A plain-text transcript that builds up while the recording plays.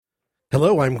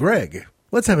Hello, I'm Greg.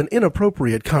 Let's have an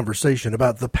inappropriate conversation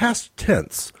about the past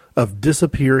tense of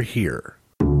disappear here.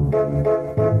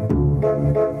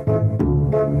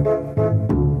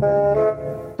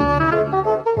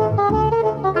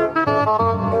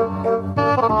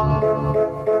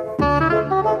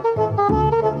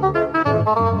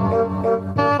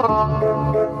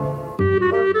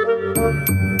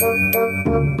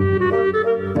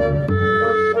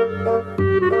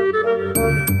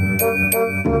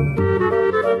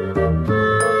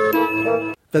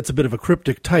 That's a bit of a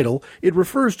cryptic title. It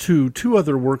refers to two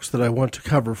other works that I want to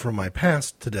cover from my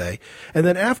past today. And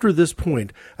then after this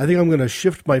point, I think I'm going to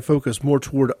shift my focus more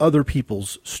toward other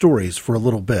people's stories for a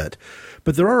little bit.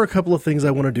 But there are a couple of things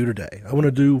I want to do today. I want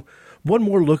to do one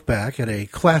more look back at a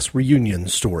class reunion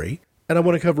story, and I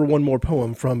want to cover one more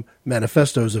poem from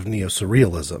Manifestos of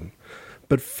Neo-Surrealism.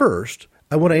 But first,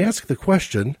 I want to ask the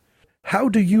question, how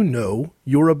do you know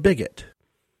you're a bigot?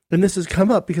 And this has come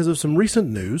up because of some recent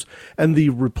news and the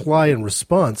reply and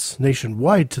response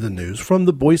nationwide to the news from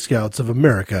the Boy Scouts of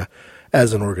America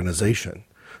as an organization.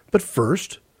 But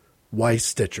first, why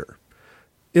Stitcher?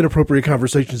 Inappropriate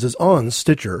Conversations is on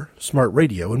Stitcher Smart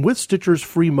Radio, and with Stitcher's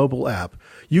free mobile app,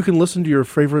 you can listen to your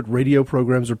favorite radio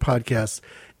programs or podcasts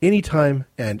anytime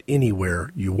and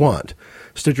anywhere you want.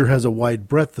 Stitcher has a wide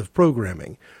breadth of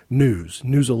programming, news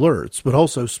alerts, but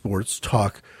also sports,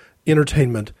 talk,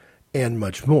 entertainment, and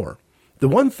much more. The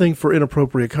one thing for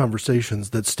Inappropriate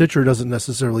Conversations that Stitcher doesn't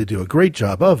necessarily do a great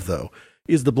job of, though,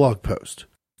 is the blog post.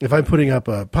 If I'm putting up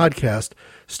a podcast,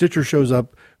 Stitcher shows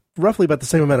up roughly about the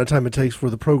same amount of time it takes for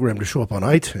the program to show up on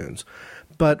iTunes.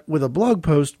 But with a blog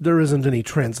post, there isn't any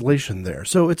translation there.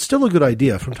 So it's still a good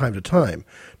idea from time to time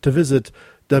to visit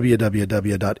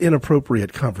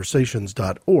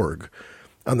www.inappropriateconversations.org.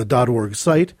 On the .org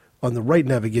site, on the right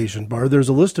navigation bar, there's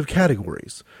a list of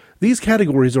categories. These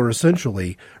categories are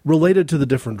essentially related to the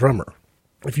different drummer.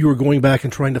 If you were going back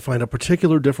and trying to find a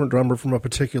particular different drummer from a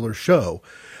particular show,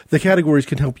 the categories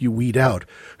can help you weed out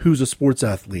who's a sports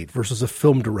athlete versus a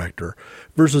film director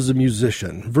versus a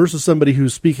musician versus somebody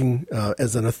who's speaking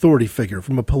as an authority figure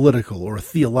from a political or a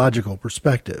theological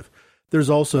perspective.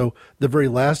 There's also the very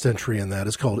last entry in that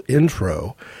is called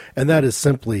Intro, and that is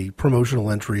simply promotional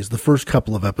entries, the first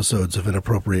couple of episodes of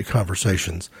Inappropriate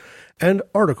Conversations, and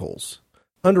Articles.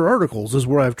 Under Articles is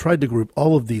where I've tried to group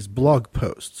all of these blog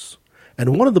posts.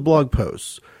 And one of the blog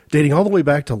posts, dating all the way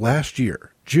back to last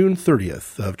year, June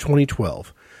 30th of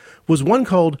 2012, was one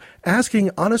called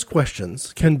Asking Honest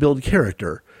Questions Can Build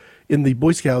Character in the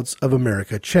Boy Scouts of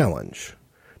America Challenge.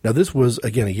 Now, this was,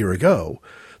 again, a year ago.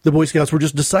 The Boy Scouts were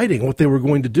just deciding what they were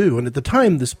going to do, and at the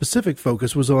time, the specific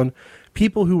focus was on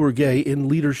people who were gay in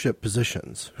leadership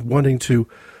positions, wanting to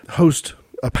host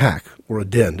a pack or a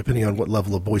den, depending on what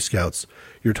level of Boy Scouts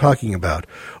you're talking about,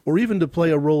 or even to play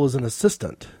a role as an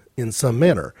assistant in some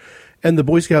manner. And the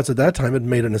Boy Scouts at that time had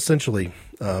made an essentially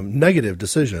negative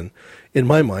decision, in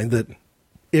my mind, that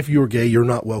if you're gay, you're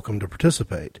not welcome to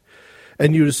participate.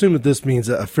 And you'd assume that this means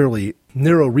a fairly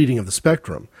narrow reading of the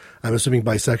spectrum. I'm assuming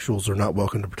bisexuals are not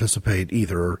welcome to participate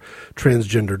either, or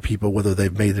transgendered people, whether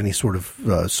they've made any sort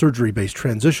of surgery-based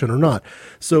transition or not.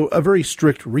 So a very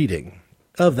strict reading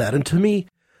of that. And to me,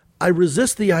 I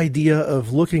resist the idea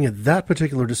of looking at that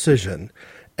particular decision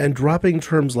and dropping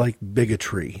terms like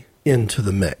bigotry into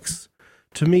the mix.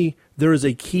 To me, there is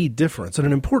a key difference, and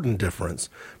an important difference,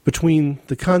 between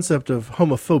the concept of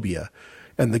homophobia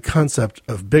and the concept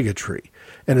of bigotry.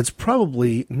 And it's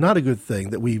probably not a good thing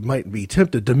that we might be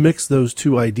tempted to mix those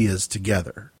two ideas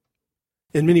together.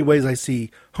 In many ways, I see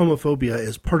homophobia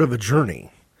as part of a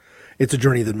journey. It's a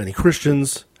journey that many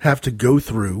Christians have to go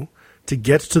through to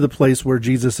get to the place where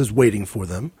Jesus is waiting for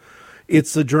them.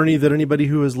 It's a journey that anybody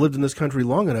who has lived in this country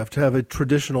long enough to have a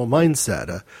traditional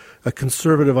mindset, a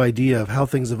conservative idea of how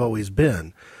things have always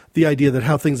been, the idea that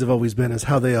how things have always been is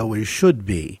how they always should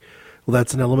be. Well,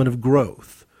 that's an element of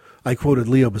growth. I quoted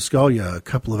Leo Buscaglia a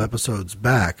couple of episodes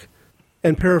back,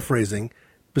 and paraphrasing,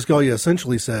 Buscaglia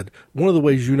essentially said, one of the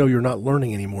ways you know you're not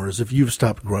learning anymore is if you've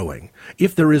stopped growing.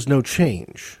 If there is no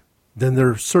change, then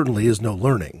there certainly is no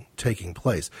learning taking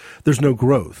place. There's no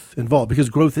growth involved, because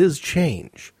growth is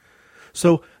change.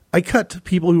 So I cut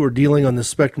people who are dealing on the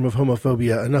spectrum of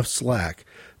homophobia enough slack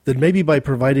that maybe by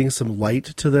providing some light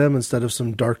to them instead of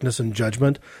some darkness and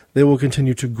judgment, they will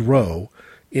continue to grow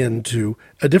into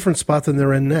a different spot than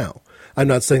they're in now. I'm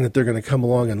not saying that they're going to come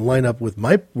along and line up with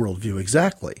my worldview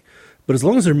exactly, but as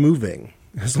long as they're moving,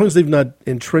 as long as they've not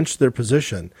entrenched their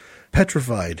position,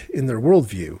 petrified in their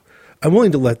worldview, I'm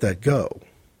willing to let that go.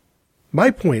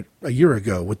 My point a year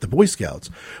ago with the Boy Scouts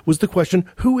was the question,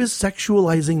 who is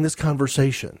sexualizing this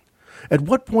conversation? At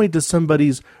what point does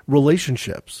somebody's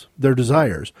relationships, their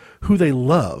desires, who they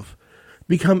love,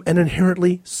 become an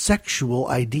inherently sexual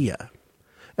idea?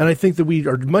 And I think that we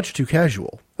are much too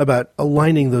casual about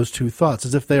aligning those two thoughts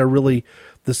as if they are really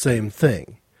the same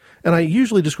thing. And I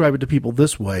usually describe it to people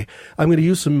this way. I'm going to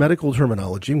use some medical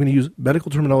terminology. I'm going to use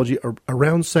medical terminology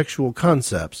around sexual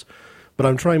concepts, but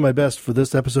I'm trying my best for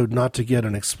this episode not to get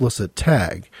an explicit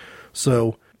tag.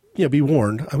 So, be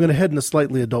warned. I'm going to head in a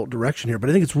slightly adult direction here, but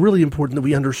I think it's really important that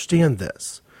we understand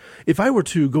this. If I were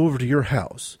to go over to your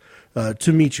house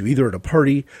to meet you, either at a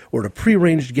party or at a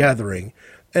prearranged gathering,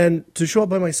 and to show up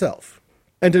by myself,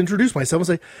 and to introduce myself and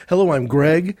say, hello, I'm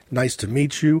Greg, nice to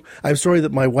meet you, I'm sorry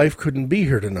that my wife couldn't be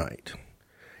here tonight,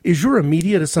 is your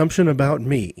immediate assumption about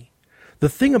me the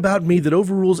thing about me that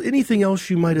overrules anything else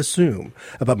you might assume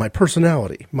about my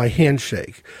personality, my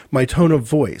handshake, my tone of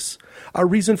voice, our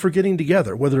reason for getting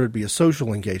together, whether it be a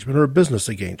social engagement or a business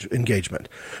engagement?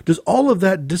 Does all of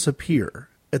that disappear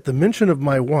at the mention of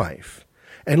my wife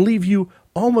and leave you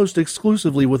almost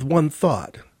exclusively with one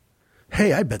thought?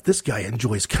 Hey, I bet this guy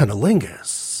enjoys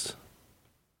cunnilingus.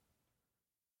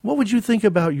 What would you think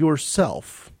about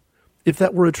yourself if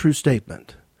that were a true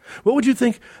statement? What would you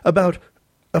think about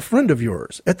a friend of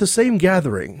yours at the same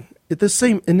gathering, at the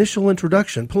same initial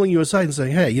introduction, pulling you aside and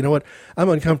saying, hey, you know what? I'm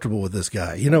uncomfortable with this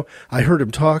guy. I heard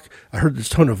him talk. I heard his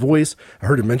tone of voice. I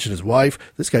heard him mention his wife.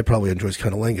 This guy probably enjoys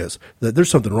cunnilingus.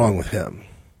 There's something wrong with him.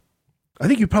 I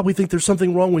think you probably think there's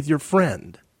something wrong with your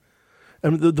friend.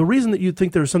 And the reason that you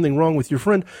think there's something wrong with your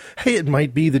friend, hey, it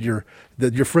might be that your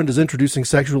friend is introducing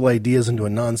sexual ideas into a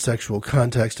non-sexual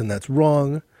context, and that's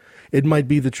wrong. It might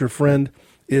be that your friend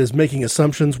is making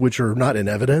assumptions which are not in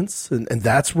evidence, and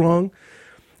that's wrong.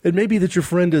 It may be that your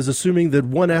friend is assuming that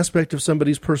one aspect of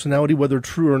somebody's personality, whether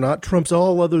true or not, trumps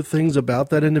all other things about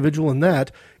that individual, and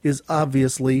that is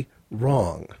obviously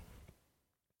wrong.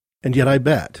 And yet I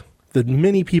bet that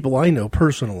many people I know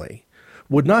personally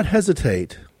would not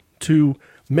hesitate to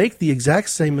make the exact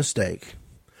same mistake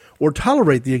or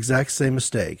tolerate the exact same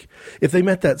mistake if they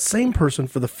met that same person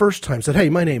for the first time, said, hey,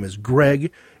 my name is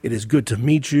Greg. It is good to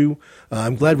meet you.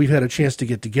 I'm glad we've had a chance to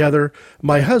get together.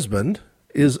 My husband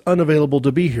is unavailable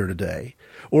to be here today.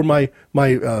 Or my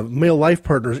male life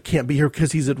partner can't be here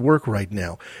because he's at work right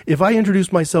now. If I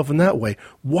introduce myself in that way,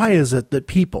 why is it that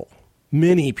people,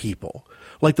 many people,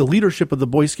 like the leadership of the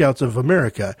Boy Scouts of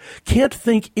America, can't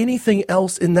think anything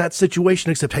else in that situation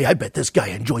except, hey, I bet this guy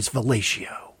enjoys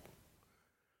fellatio?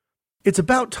 It's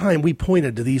about time we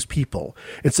pointed to these people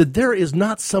and said, there is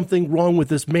not something wrong with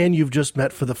this man you've just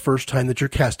met for the first time that you're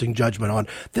casting judgment on.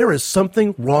 There is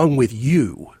something wrong with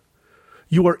you.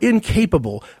 You are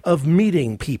incapable of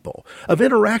meeting people, of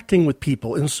interacting with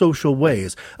people in social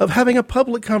ways, of having a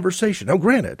public conversation. Now,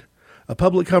 granted, a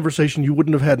public conversation you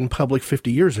wouldn't have had in public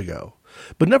 50 years ago,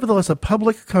 but nevertheless a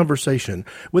public conversation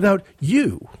without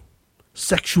you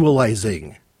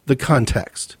sexualizing the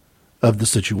context of the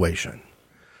situation.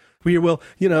 We hear, well,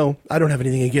 I don't have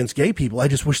anything against gay people. I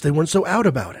just wish they weren't so out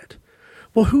about it.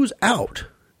 Well, who's out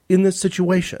in this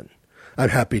situation? I'm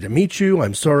happy to meet you.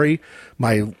 I'm sorry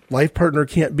my life partner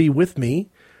can't be with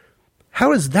me.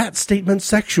 How is that statement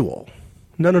sexual?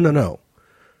 No.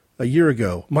 A year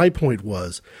ago, my point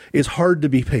was, it's hard to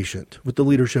be patient with the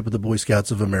leadership of the Boy Scouts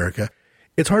of America.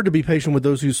 It's hard to be patient with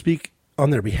those who speak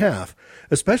on their behalf,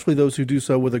 especially those who do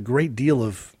so with a great deal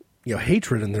of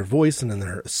hatred in their voice and in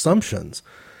their assumptions.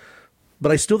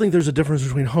 But I still think there's a difference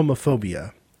between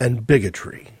homophobia and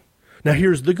bigotry. Now,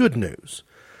 here's the good news.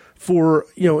 For,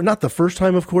 not the first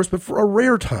time, of course, but for a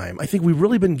rare time, I think we've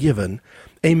really been given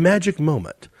a magic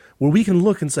moment where we can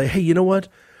look and say, hey, you know what?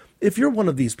 If you're one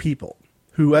of these people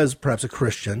who, as perhaps a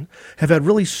Christian, have had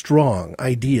really strong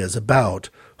ideas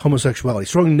about homosexuality,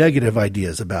 strong negative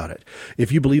ideas about it,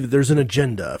 if you believe that there's an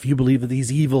agenda, if you believe that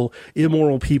these evil,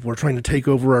 immoral people are trying to take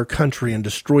over our country and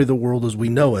destroy the world as we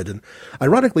know it, and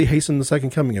ironically hasten the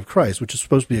second coming of Christ, which is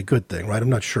supposed to be a good thing, right? I'm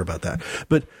not sure about that.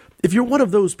 But if you're one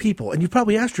of those people, and you've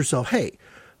probably asked yourself, hey,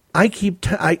 I keep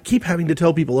having to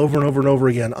tell people over and over and over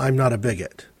again, I'm not a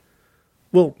bigot.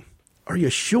 Well, are you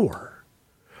sure?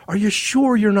 Are you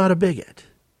sure you're not a bigot?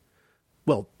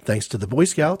 Well, thanks to the Boy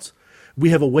Scouts,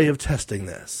 we have a way of testing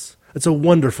this. It's a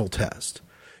wonderful test.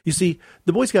 You see,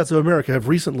 the Boy Scouts of America have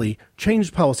recently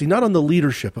changed policy, not on the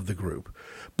leadership of the group,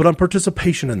 but on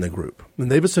participation in the group. And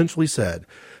they've essentially said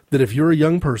that if you're a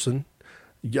young person,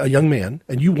 a young man,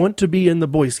 and you want to be in the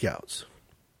Boy Scouts,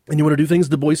 and you want to do things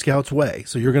the Boy Scouts way,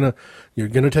 so you're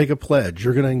gonna take a pledge,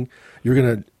 you're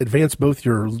gonna advance both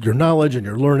your knowledge and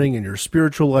your learning and your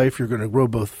spiritual life, you're gonna grow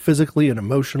both physically and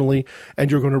emotionally,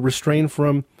 and you're gonna restrain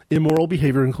from immoral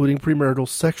behavior, including premarital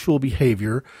sexual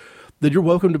behavior, that you're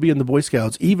welcome to be in the Boy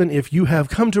Scouts even if you have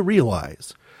come to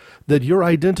realize that your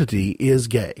identity is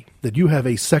gay, that you have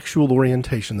a sexual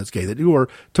orientation that's gay, that you are,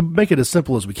 to make it as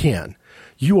simple as we can,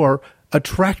 you are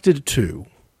attracted to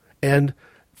and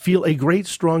feel a great,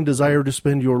 strong desire to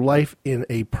spend your life in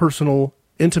a personal,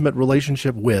 intimate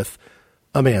relationship with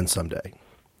a man someday.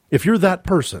 If you're that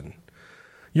person,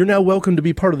 you're now welcome to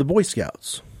be part of the Boy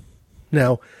Scouts.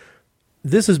 Now,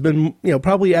 this has been,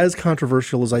 probably as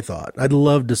controversial as I thought. I'd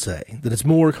love to say that it's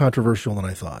more controversial than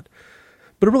I thought,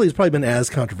 but it really has probably been as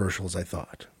controversial as I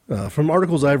thought. From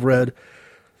articles I've read,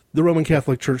 the Roman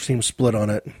Catholic Church seems split on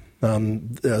it.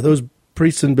 Those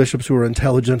priests and bishops who are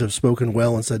intelligent have spoken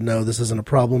well and said, no, this isn't a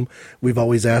problem. We've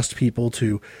always asked people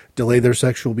to delay their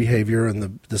sexual behavior,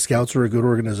 and the Scouts are a good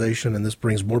organization, and this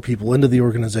brings more people into the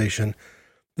organization.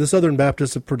 The Southern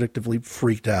Baptists have predictably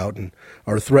freaked out and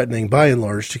are threatening, by and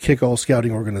large, to kick all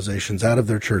scouting organizations out of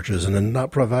their churches and then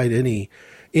not provide any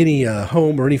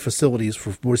home or any facilities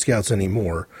for Boy Scouts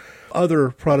anymore.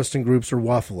 Other Protestant groups are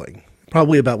waffling,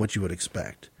 probably about what you would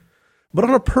expect. But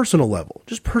on a personal level,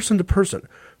 just person to person,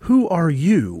 who are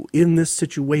you in this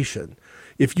situation?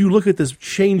 If you look at this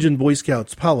change in Boy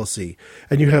Scouts policy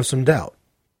and you have some doubt,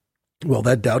 well,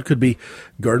 that doubt could be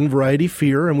garden variety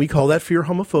fear, and we call that fear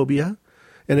homophobia.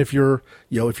 And if you're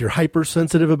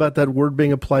hypersensitive about that word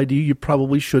being applied to you, you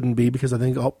probably shouldn't be, because I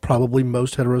think probably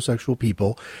most heterosexual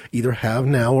people either have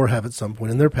now or have at some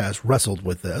point in their past wrestled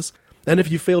with this. And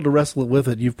if you fail to wrestle with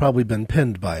it, you've probably been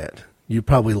pinned by it. You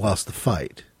probably lost the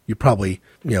fight. You're probably,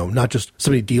 not just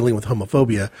somebody dealing with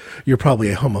homophobia, you're probably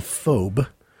a homophobe,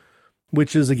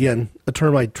 which is, again, a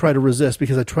term I try to resist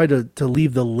because I try to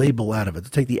leave the label out of it,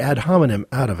 to take the ad hominem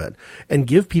out of it, and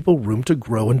give people room to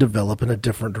grow and develop in a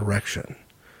different direction.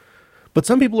 But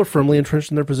some people are firmly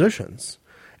entrenched in their positions,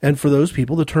 and for those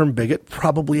people, the term bigot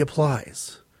probably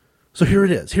applies. So here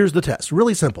it is. Here's the test.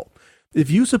 Really simple. If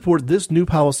you support this new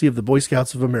policy of the Boy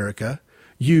Scouts of America,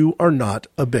 you are not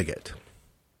a bigot.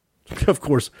 Of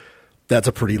course, that's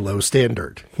a pretty low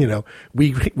standard.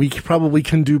 We probably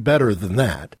can do better than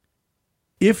that.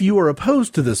 If you are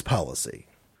opposed to this policy,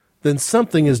 then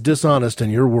something is dishonest in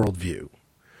your worldview.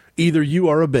 Either you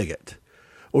are a bigot,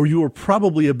 or you are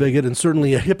probably a bigot and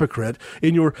certainly a hypocrite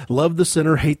in your love the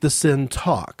sinner, hate the sin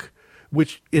talk,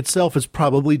 which itself is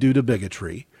probably due to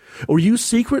bigotry, or you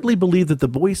secretly believe that the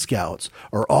Boy Scouts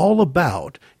are all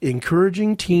about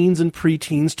encouraging teens and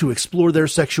preteens to explore their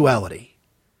sexuality.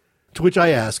 To which I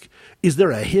ask, is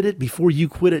there a hit it before you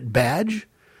quit it badge?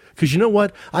 Because you know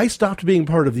what? I stopped being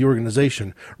part of the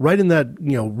organization right in that,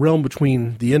 realm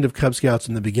between the end of Cub Scouts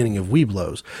and the beginning of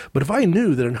Weeblos. But if I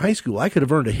knew that in high school I could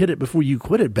have earned a hit it before you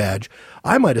quit it badge,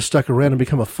 I might have stuck around and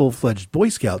become a full-fledged Boy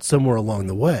Scout somewhere along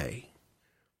the way.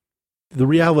 The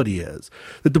reality is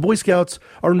that the Boy Scouts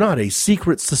are not a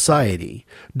secret society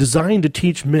designed to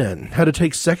teach men how to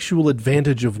take sexual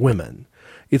advantage of women.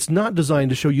 It's not designed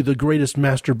to show you the greatest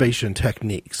masturbation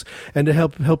techniques and to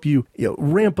help you,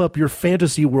 ramp up your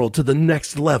fantasy world to the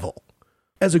next level.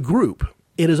 As a group,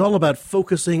 it is all about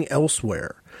focusing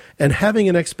elsewhere and having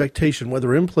an expectation,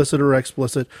 whether implicit or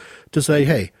explicit, to say,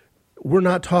 hey, we're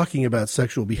not talking about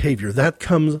sexual behavior. That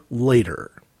comes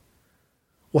later.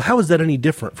 Well, how is that any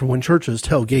different from when churches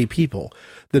tell gay people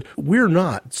that we're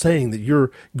not saying that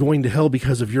you're going to hell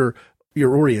because of your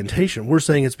orientation? We're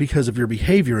saying it's because of your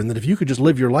behavior, and that if you could just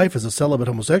live your life as a celibate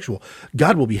homosexual,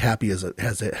 God will be happy as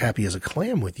a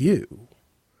clam with you.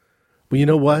 Well, you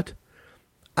know what?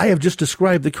 I have just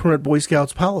described the current Boy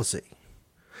Scouts policy.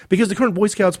 Because the current Boy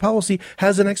Scouts policy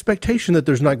has an expectation that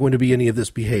there's not going to be any of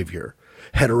this behavior,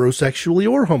 heterosexually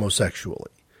or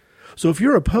homosexually. So if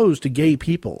you're opposed to gay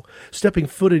people stepping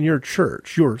foot in your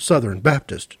church, your Southern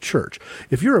Baptist church,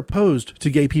 if you're opposed to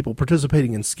gay people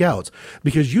participating in Scouts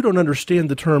because you don't understand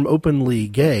the term openly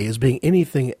gay as being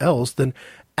anything else than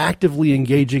actively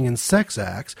engaging in sex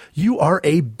acts, you are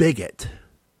a bigot.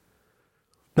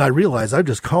 Now, I realize I've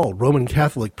just called Roman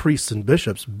Catholic priests and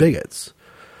bishops bigots.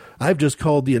 I've just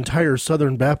called the entire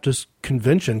Southern Baptist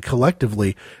Convention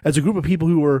collectively as a group of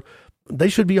people they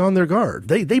should be on their guard.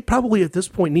 They probably at this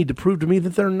point need to prove to me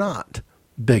that they're not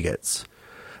bigots,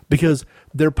 because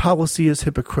their policy is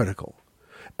hypocritical.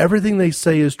 Everything they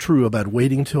say is true about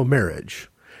waiting till marriage,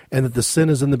 and that the sin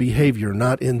is in the behavior,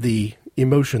 not in the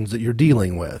emotions that you're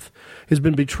dealing with, has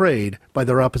been betrayed by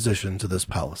their opposition to this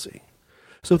policy.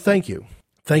 So thank you.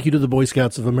 Thank you to the Boy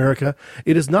Scouts of America.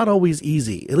 It is not always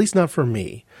easy, at least not for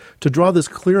me, to draw this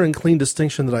clear and clean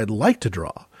distinction that I'd like to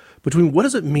draw between what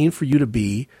does it mean for you to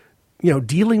be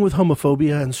dealing with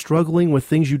homophobia and struggling with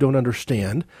things you don't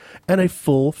understand, and a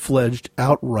full-fledged,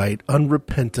 outright,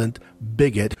 unrepentant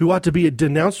bigot who ought to be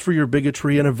denounced for your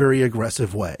bigotry in a very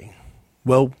aggressive way.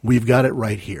 Well, we've got it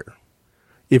right here.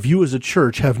 If you as a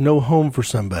church have no home for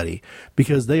somebody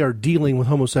because they are dealing with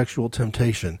homosexual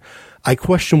temptation, I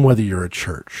question whether you're a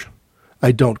church.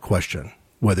 I don't question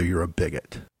whether you're a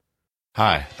bigot.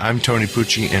 Hi, I'm Tony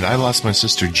Pucci, and I lost my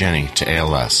sister Jenny to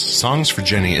ALS. Songs for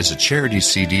Jenny is a charity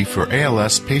CD for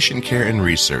ALS patient care and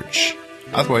research.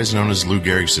 Otherwise known as Lou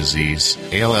Gehrig's disease,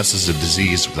 ALS is a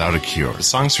disease without a cure. The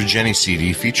Songs for Jenny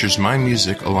CD features my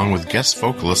music along with guest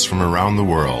vocalists from around the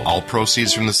world. All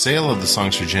proceeds from the sale of the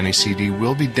Songs for Jenny CD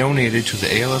will be donated to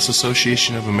the ALS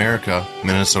Association of America,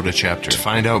 Minnesota chapter. To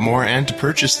find out more and to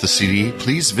purchase the CD,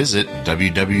 please visit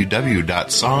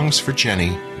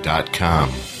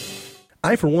www.songsforjenny.com.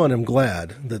 I, for one, am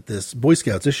glad that this Boy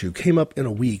Scouts issue came up in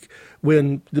a week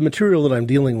when the material that I'm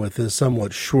dealing with is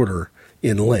somewhat shorter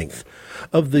in length.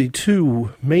 Of the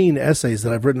two main essays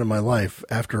that I've written in my life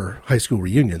after high school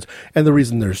reunions, and the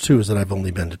reason there's two is that I've only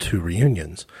been to two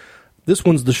reunions, this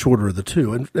one's the shorter of the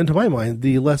two, and to my mind,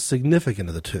 the less significant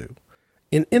of the two.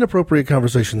 In Inappropriate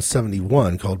Conversation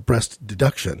 71, called Breast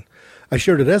Deduction, I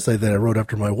shared an essay that I wrote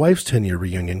after my wife's 10-year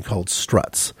reunion called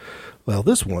Struts. Well,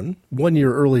 this one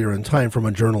year earlier in time from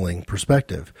a journaling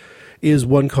perspective, is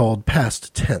one called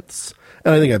Past Tense.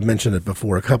 And I think I've mentioned it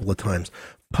before a couple of times.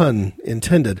 Pun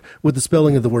intended, with the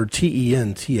spelling of the word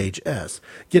T-E-N-T-H-S,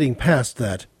 getting past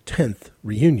that 10th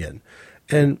reunion.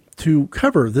 And to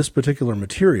cover this particular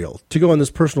material, to go on this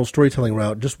personal storytelling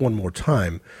route just one more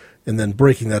time, and then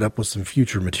breaking that up with some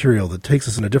future material that takes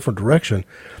us in a different direction,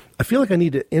 I feel like I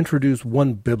need to introduce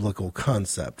one biblical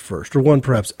concept first, or one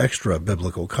perhaps extra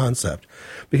biblical concept,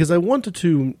 because I wanted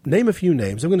to name a few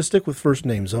names. I'm going to stick with first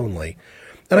names only,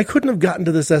 and I couldn't have gotten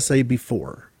to this essay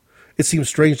before. It seems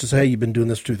strange to say, hey, you've been doing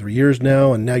this for 2-3 years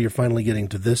now, and now you're finally getting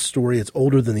to this story. It's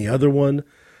older than the other one.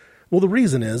 Well, the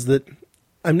reason is that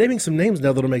I'm naming some names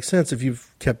now that'll make sense if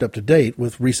you've kept up to date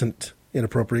with recent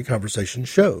Inappropriate Conversation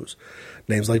shows.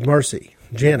 Names like Marcy,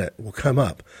 Janet will come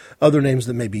up. Other names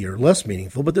that maybe are less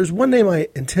meaningful, but there's one name I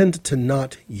intend to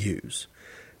not use.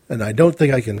 And I don't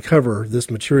think I can cover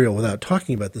this material without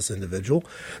talking about this individual.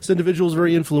 This individual is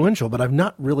very influential, but I've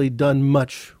not really done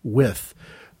much with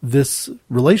this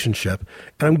relationship,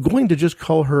 and I'm going to just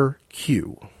call her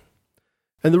Q.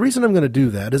 And the reason I'm going to do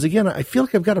that is, again, I feel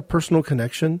like I've got a personal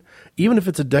connection, even if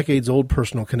it's a decades-old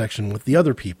personal connection with the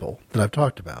other people that I've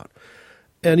talked about.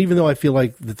 And even though I feel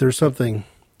like that there's something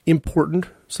important,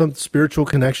 some spiritual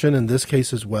connection in this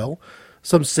case as well,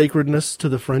 some sacredness to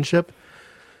the friendship,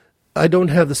 I don't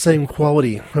have the same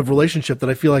quality of relationship that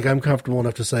I feel like I'm comfortable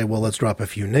enough to say, well, let's drop a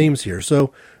few names here.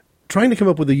 So trying to come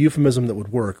up with a euphemism that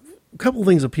would work, a couple of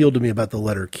things appealed to me about the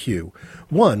letter Q.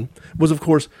 One was, of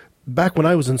course, back when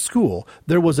I was in school,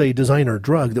 there was a designer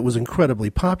drug that was incredibly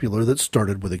popular that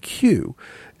started with a Q.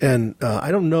 And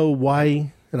I don't know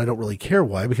why, and I don't really care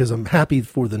why, because I'm happy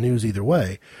for the news either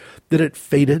way, that it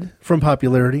faded from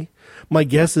popularity. My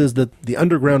guess is that the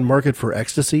underground market for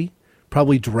ecstasy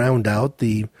probably drowned out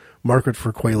the market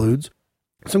for Quaaludes.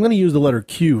 So I'm going to use the letter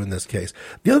Q in this case.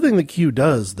 The other thing that Q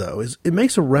does, though, is it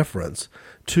makes a reference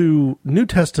to New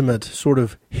Testament sort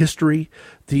of history,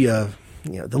 the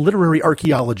literary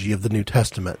archaeology of the New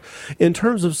Testament, in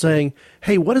terms of saying,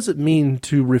 hey, what does it mean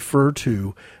to refer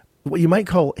to what you might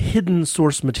call hidden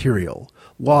source material,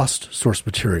 lost source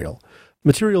material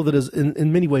that is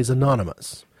in many ways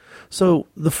anonymous? So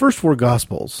the first 4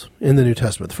 Gospels in the New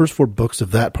Testament, the first 4 books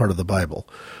of that part of the Bible,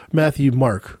 Matthew,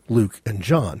 Mark, Luke, and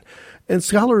John. And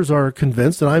scholars are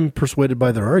convinced, and I'm persuaded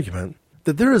by their argument,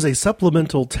 that there is a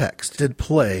supplemental text at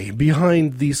play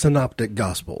behind the synoptic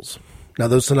Gospels. Now,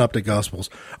 those synoptic Gospels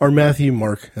are Matthew,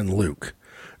 Mark, and Luke.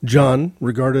 John,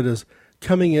 regarded as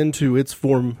coming into its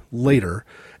form later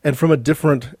and from a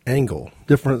different angle,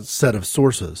 different set of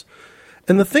sources.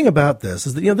 And the thing about this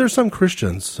is that, there's some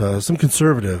Christians, some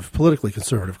politically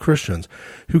conservative Christians,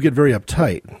 who get very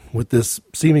uptight with this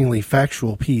seemingly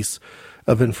factual piece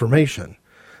of information,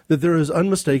 that there is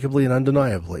unmistakably and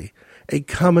undeniably a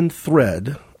common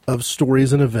thread of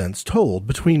stories and events told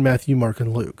between Matthew, Mark,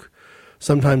 and Luke.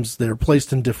 Sometimes they're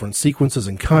placed in different sequences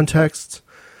and contexts.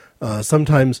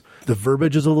 Sometimes the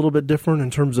verbiage is a little bit different in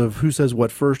terms of who says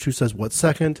what first, who says what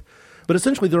second. But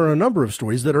essentially, there are a number of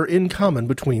stories that are in common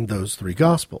between those 3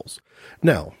 Gospels.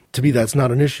 Now, to me, that's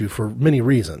not an issue for many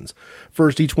reasons.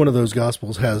 First, each one of those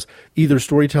Gospels has either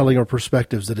storytelling or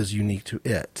perspectives that is unique to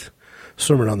it.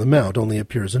 Sermon on the Mount only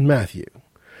appears in Matthew.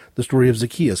 The story of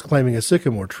Zacchaeus climbing a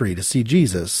sycamore tree to see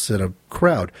Jesus in a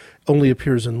crowd only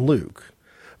appears in Luke.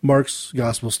 Mark's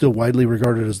Gospel, still widely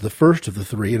regarded as the first of the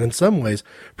 3, and in some ways,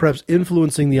 perhaps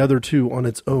influencing the other 2 on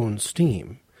its own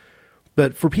steam.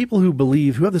 But for people who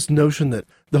believe, who have this notion that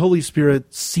the Holy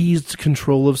Spirit seized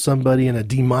control of somebody in a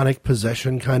demonic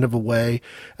possession kind of a way,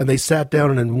 and they sat down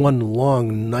and in one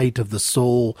long night of the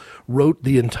soul wrote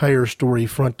the entire story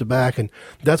front to back, and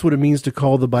that's what it means to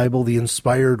call the Bible the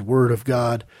inspired Word of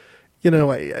God.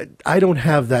 I don't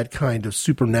have that kind of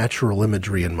supernatural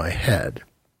imagery in my head.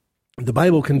 The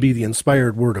Bible can be the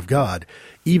inspired Word of God,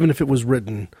 even if it was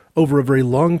written over a very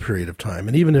long period of time,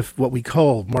 and even if what we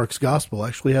call Mark's Gospel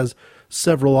actually has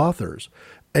several authors,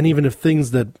 and even if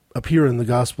things that appear in the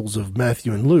Gospels of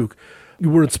Matthew and Luke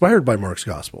were inspired by Mark's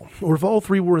Gospel, or if all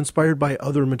three were inspired by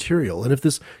other material, and if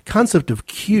this concept of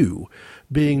Q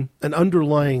being an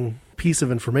underlying piece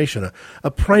of information,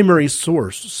 a primary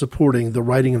source supporting the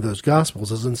writing of those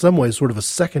Gospels is in some ways sort of a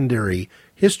secondary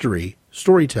history,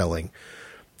 storytelling,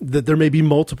 that there may be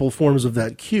multiple forms of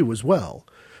that Q as well,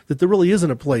 that there really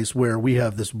isn't a place where we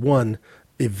have this one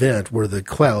event where the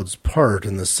clouds part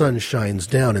and the sun shines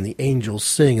down and the angels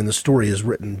sing and the story is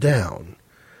written down.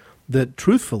 That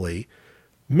truthfully,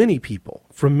 many people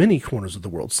from many corners of the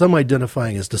world, some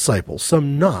identifying as disciples,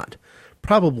 some not,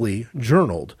 probably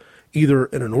journaled either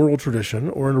in an oral tradition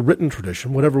or in a written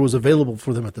tradition, whatever was available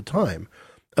for them at the time,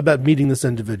 about meeting this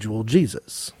individual,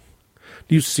 Jesus.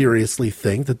 Do you seriously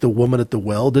think that the woman at the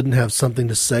well didn't have something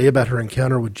to say about her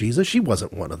encounter with Jesus? She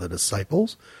wasn't one of the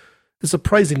disciples. It's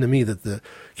surprising to me that the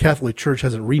Catholic Church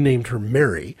hasn't renamed her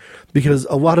Mary, because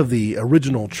a lot of the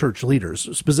original church leaders,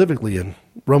 specifically in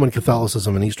Roman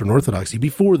Catholicism and Eastern Orthodoxy,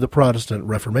 before the Protestant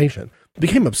Reformation,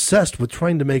 became obsessed with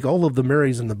trying to make all of the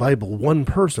Marys in the Bible one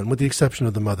person, with the exception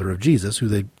of the mother of Jesus, who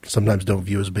they sometimes don't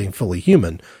view as being fully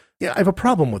human. Yeah, I have a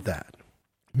problem with that.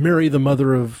 Mary, the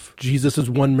mother of Jesus, is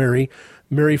one Mary.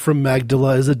 Mary from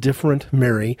Magdala is a different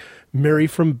Mary. Mary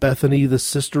from Bethany, the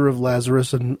sister of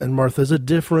Lazarus and Martha, is a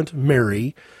different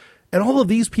Mary. And all of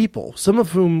these people, some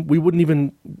of whom we wouldn't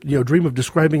even dream of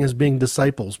describing as being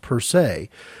disciples per se,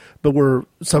 but were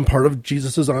some part of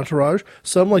Jesus' entourage,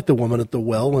 some like the woman at the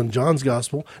well in John's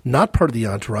Gospel, not part of the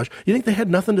entourage. You think they had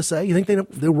nothing to say? You think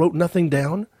they wrote nothing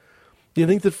down? You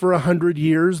think that for 100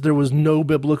 years there was no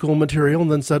biblical material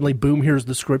and then suddenly, boom, here's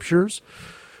the scriptures?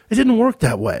 It didn't work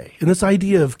that way. And this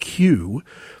idea of Q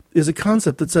is a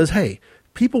concept that says, hey,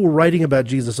 people were writing about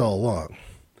Jesus all along.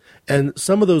 And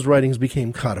some of those writings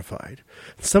became codified.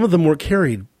 Some of them were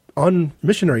carried on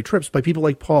missionary trips by people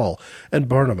like Paul and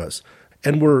Barnabas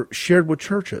and were shared with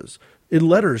churches. In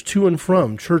letters to and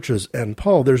from churches and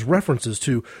Paul, there's references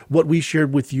to what we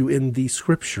shared with you in the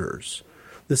scriptures,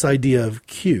 this idea of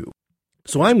Q.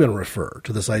 So I'm going to refer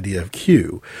to this idea of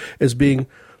Q as being,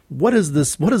 what is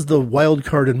this? What is the wild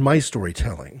card in my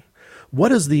storytelling?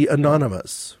 What is the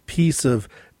anonymous piece of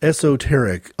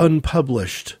esoteric,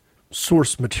 unpublished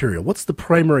source material? What's the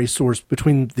primary source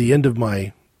between the end of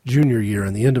my junior year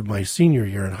and the end of my senior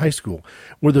year in high school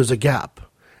where there's a gap?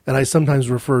 And I sometimes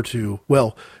refer to,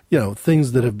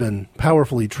 things that have been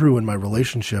powerfully true in my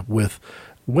relationship with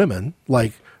women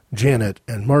like Janet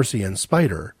and Marcy and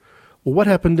Spider. Well, what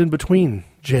happened in between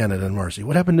Janet and Marcy?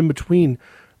 What happened in between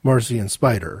Marcy and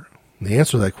Spider? And the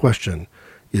answer to that question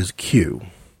is Q.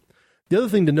 The other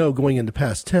thing to know going into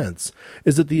past tense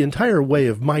is that the entire way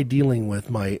of my dealing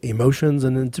with my emotions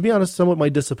and, to be honest, somewhat my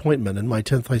disappointment in my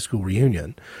 10th high school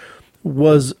reunion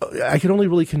was, I could only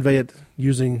really convey it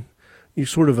using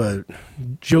sort of a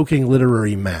joking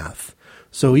literary math.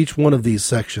 So each one of these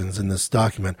sections in this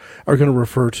document are going to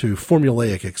refer to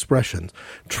formulaic expressions,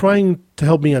 trying to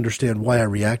help me understand why I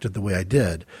reacted the way I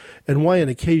did, and why an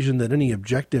occasion that any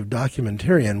objective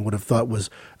documentarian would have thought was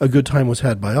a good time was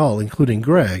had by all, including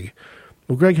Greg.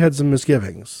 Well, Greg had some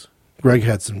misgivings. Greg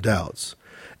had some doubts.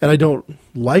 And I don't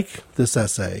like this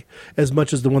essay as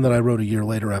much as the one that I wrote a year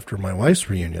later after my wife's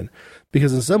reunion,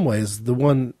 because in some ways, the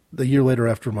one a year later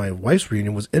after my wife's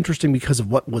reunion was interesting because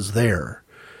of what was there.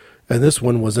 And this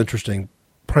one was interesting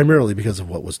primarily because of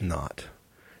what was not.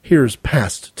 Here's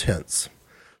past tense,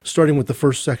 starting with the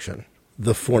first section,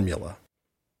 the formula.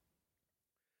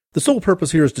 The sole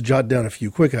purpose here is to jot down a few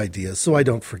quick ideas so I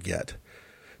don't forget.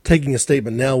 Taking a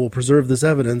statement now will preserve this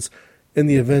evidence in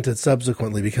the event it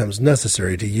subsequently becomes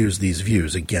necessary to use these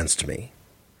views against me.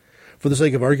 For the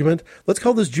sake of argument, let's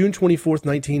call this June 24th,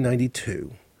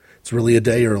 1992. It's really a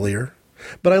day earlier.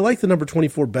 But I like the number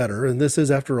 24 better, and this is,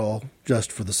 after all,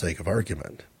 just for the sake of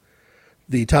argument.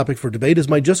 The topic for debate is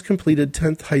my just completed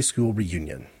 10th high school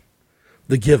reunion.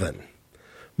 The given.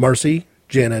 Marcy,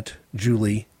 Janet,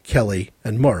 Julie, Kelly,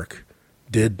 and Mark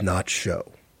did not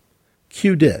show.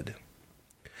 Q did.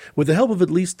 With the help of at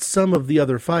least some of the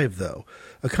other 5, though,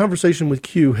 a conversation with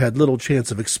Q had little chance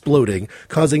of exploding,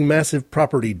 causing massive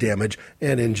property damage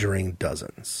and injuring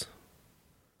dozens.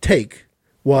 Take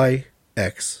Y,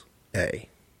 X, A.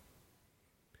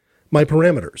 My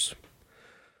parameters.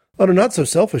 On a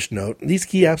not-so-selfish note, these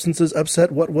key absences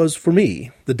upset what was, for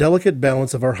me, the delicate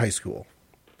balance of our high school.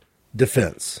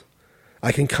 Defense.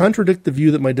 I can contradict the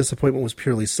view that my disappointment was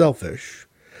purely selfish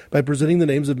by presenting the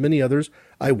names of many others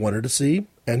I wanted to see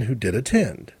and who did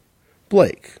attend.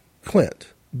 Blake,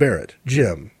 Clint, Barrett,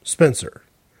 Jim, Spencer.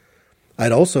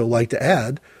 I'd also like to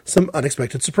add some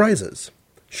unexpected surprises.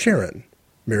 Sharon,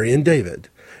 Mary and David,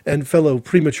 and fellow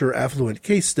premature affluent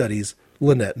case studies,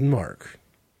 Lynette and Mark.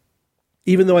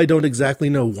 Even though I don't exactly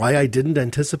know why I didn't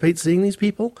anticipate seeing these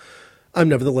people, I'm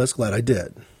nevertheless glad I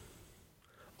did.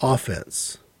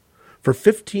 Offense. For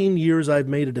 15 years, I've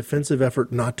made a defensive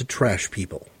effort not to trash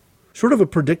people, sort of a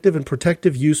predictive and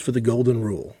protective use for the golden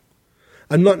rule.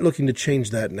 I'm not looking to change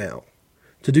that now.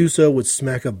 To do so would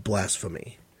smack of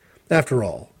blasphemy. After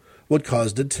all, what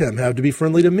cause did Tim have to be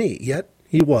friendly to me? Yet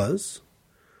he was.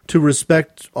 To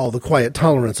respect all the quiet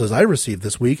tolerances I received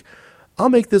this week, I'll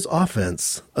make this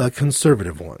offense a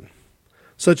conservative one.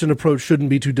 Such an approach shouldn't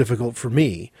be too difficult for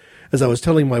me. As I was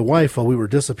telling my wife while we were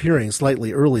disappearing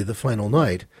slightly early the final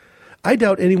night, I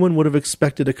doubt anyone would have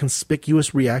expected a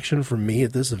conspicuous reaction from me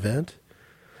at this event.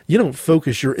 You don't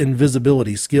focus your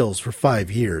invisibility skills for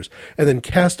 5 years and then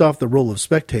cast off the role of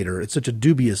spectator at such a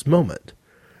dubious moment.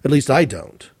 At least I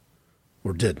don't.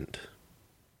 Or didn't.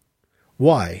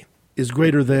 Y is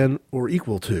greater than or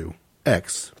equal to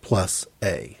X plus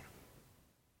A.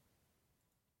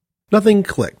 Nothing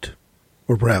clicked.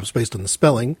 Or perhaps based on the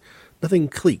spelling, nothing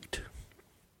cliqued.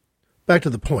 Back to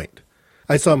the point.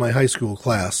 I saw my high school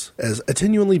class as a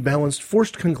tenuously balanced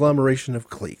forced conglomeration of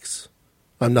cliques.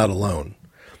 I'm not alone.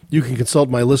 You can consult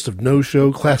my list of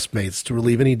no-show classmates to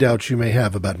relieve any doubts you may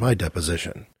have about my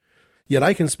deposition. Yet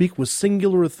I can speak with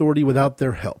singular authority without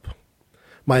their help.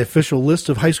 My official list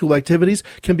of high school activities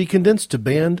can be condensed to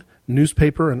band,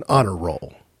 newspaper, and honor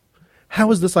roll. How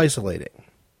is this isolating?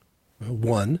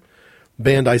 1.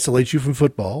 Band isolates you from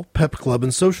football, pep club,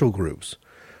 and social groups.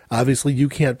 Obviously, you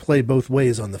can't play both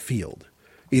ways on the field.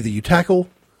 Either you tackle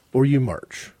or you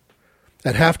march.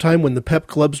 At halftime, when the pep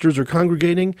clubsters are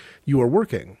congregating, you are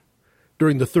working.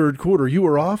 During the third quarter, you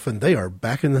are off and they are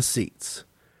back in the seats.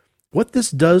 What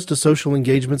this does to social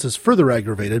engagements is further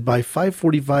aggravated by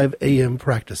 5:45 a.m.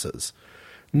 practices.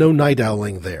 No night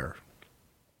owling there.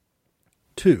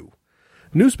 2.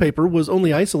 Newspaper was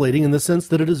only isolating in the sense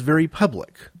that it is very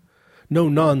public. No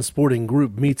non-sporting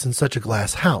group meets in such a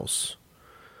glass house.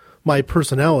 My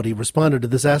personality responded to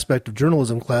this aspect of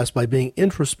journalism class by being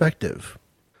introspective.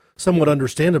 Somewhat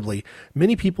understandably,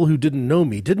 many people who didn't know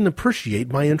me didn't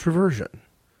appreciate my introversion.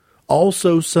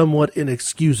 Also somewhat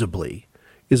inexcusably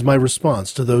is my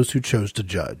response to those who chose to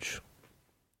judge.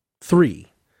 3.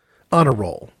 Honor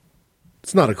roll.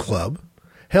 It's not a club.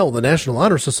 Hell, the National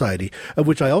Honor Society, of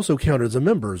which I also counted as a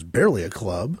member, is barely a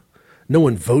club. No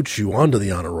one votes you onto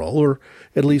the honor roll, or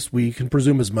at least we can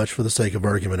presume as much for the sake of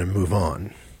argument and move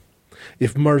on.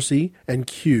 If Marcy and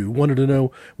Q wanted to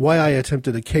know why I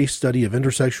attempted a case study of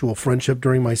intersexual friendship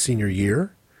during my senior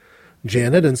year,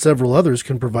 Janet and several others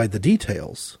can provide the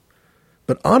details.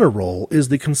 But honor roll is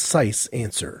the concise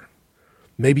answer.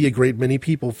 Maybe a great many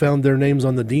people found their names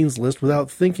on the dean's list without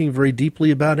thinking very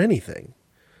deeply about anything.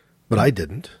 But I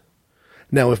didn't.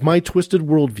 Now, if my twisted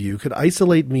worldview could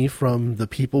isolate me from the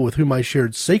people with whom I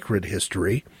shared sacred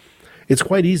history, it's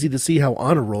quite easy to see how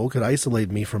honor roll could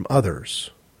isolate me from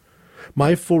others.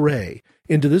 My foray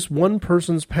into this one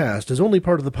person's past is only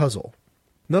part of the puzzle.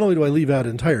 Not only do I leave out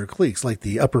entire cliques like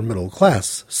the upper middle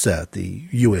class set, the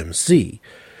UMC,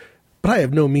 but I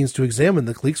have no means to examine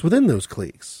the cliques within those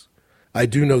cliques. I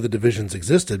do know the divisions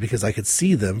existed because I could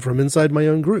see them from inside my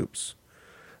own groups.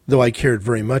 Though I cared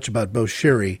very much about both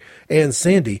Sherry and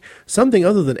Sandy, something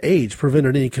other than age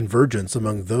prevented any convergence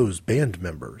among those band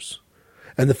members.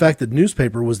 And the fact that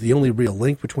newspaper was the only real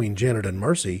link between Janet and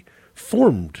Marcy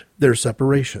formed their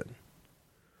separation.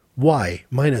 Y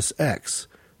minus X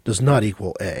does not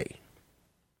equal A.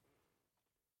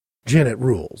 Janet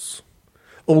rules.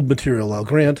 Old material, I'll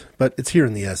grant, but it's here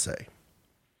in the essay.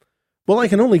 While I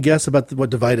can only guess about what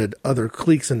divided other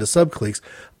cliques into subcliques,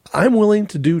 I'm willing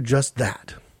to do just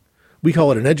that. We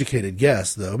call it an educated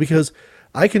guess, though, because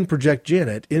I can project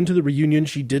Janet into the reunion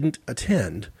she didn't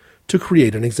attend to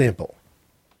create an example.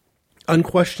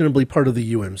 Unquestionably part of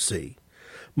the UMC,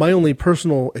 my only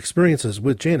personal experiences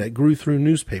with Janet grew through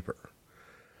newspaper.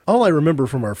 All I remember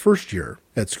from our first year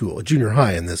at school, junior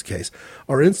high in this case,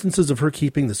 are instances of her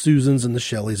keeping the Susans and the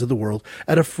Shelleys of the world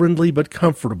at a friendly but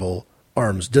comfortable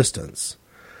arm's distance.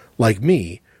 Like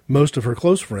me, most of her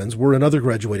close friends were in other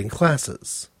graduating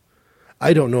classes.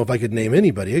 I don't know if I could name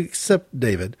anybody, except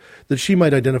David, that she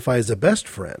might identify as a best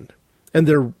friend, and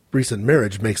their recent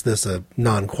marriage makes this a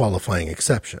non-qualifying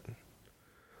exception.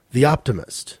 The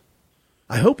optimist.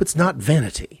 I hope it's not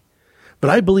vanity, but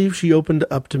I believe she opened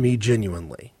up to me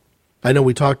genuinely. I know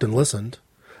we talked and listened.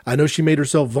 I know she made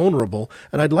herself vulnerable,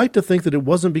 and I'd like to think that it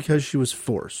wasn't because she was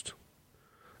forced.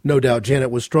 No doubt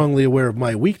Janet was strongly aware of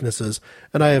my weaknesses,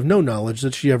 and I have no knowledge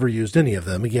that she ever used any of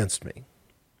them against me.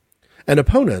 An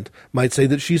opponent might say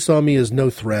that she saw me as no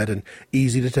threat and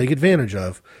easy to take advantage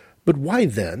of, but why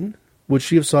then would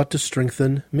she have sought to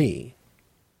strengthen me?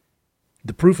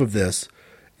 The proof of this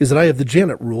is that I have the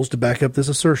Janet rules to back up this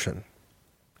assertion.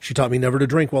 She taught me never to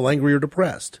drink while angry or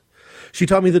depressed. She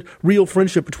taught me that real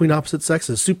friendship between opposite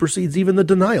sexes supersedes even the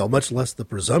denial, much less the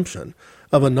presumption,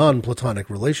 of a non-platonic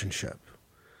relationship.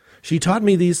 She taught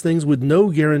me these things with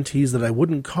no guarantees that I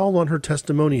wouldn't call on her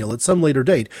testimonial at some later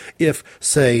date if,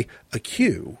 say, a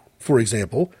Q, for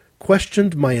example,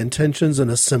 questioned my intentions in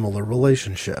a similar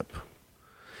relationship.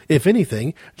 If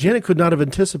anything, Janet could not have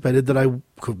anticipated that I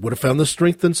would have found the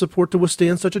strength and support to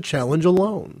withstand such a challenge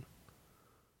alone.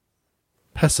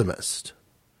 Pessimist.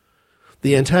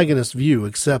 The antagonist view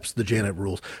accepts the Janet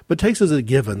rules, but takes as a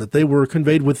given that they were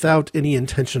conveyed without any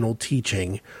intentional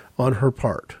teaching on her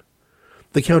part.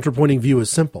 The counterpointing view is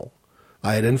simple.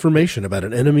 I had information about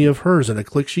an enemy of hers in a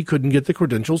clique she couldn't get the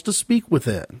credentials to speak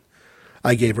within.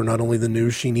 I gave her not only the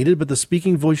news she needed, but the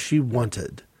speaking voice she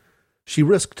wanted. She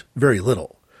risked very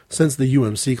little, since the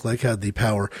UMC clique had the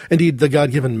power, indeed the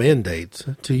God-given mandate,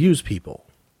 to use people.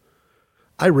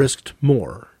 I risked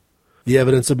more. The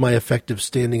evidence of my effective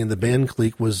standing in the band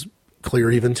clique was clear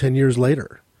even 10 years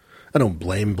later. I don't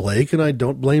blame Blake, and I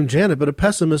don't blame Janet, but a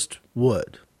pessimist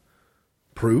would.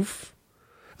 Proof?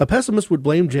 A pessimist would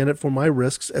blame Janet for my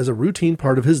risks as a routine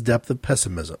part of his depth of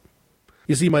pessimism.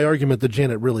 You see, my argument that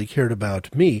Janet really cared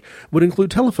about me would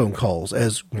include telephone calls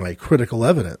as my critical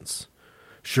evidence.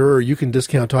 Sure, you can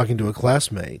discount talking to a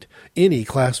classmate, any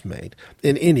classmate,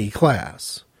 in any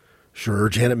class. Sure,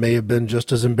 Janet may have been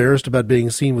just as embarrassed about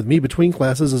being seen with me between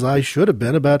classes as I should have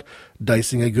been about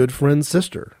dicing a good friend's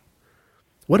sister.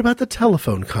 What about the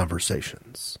telephone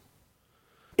conversations?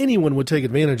 Anyone would take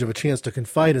advantage of a chance to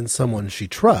confide in someone she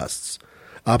trusts.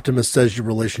 Optimist says your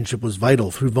relationship was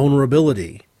vital through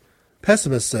vulnerability.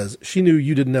 Pessimist says she knew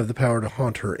you didn't have the power to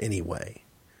haunt her anyway.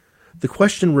 The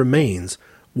question remains,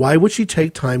 why would she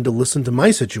take time to listen to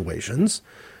my situations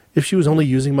if she was only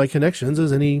using my connections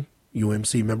as any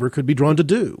UMC member could be drawn to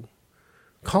do?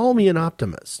 Call me an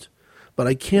optimist, but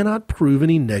I cannot prove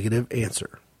any negative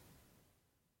answer.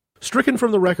 Stricken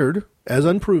from the record, as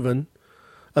unproven,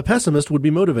 a pessimist would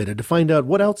be motivated to find out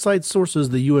what outside sources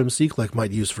the UMC clique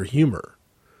might use for humor.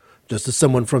 Just as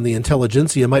someone from the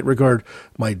intelligentsia might regard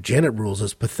my Janet rules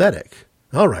as pathetic.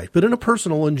 All right, but in a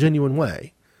personal and genuine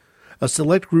way. A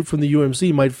select group from the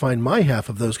UMC might find my half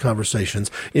of those conversations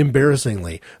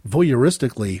embarrassingly,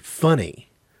 voyeuristically funny.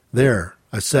 There,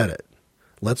 I said it.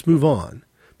 Let's move on,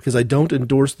 because I don't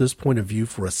endorse this point of view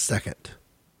for a second.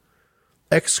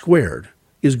 X squared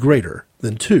is greater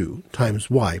than 2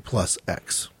 times y plus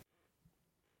x.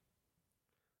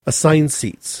 Assigned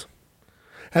seats.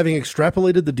 Having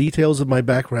extrapolated the details of my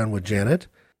background with Janet,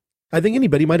 I think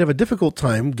anybody might have a difficult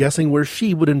time guessing where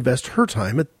she would invest her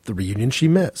time at the reunion she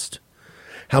missed.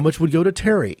 How much would go to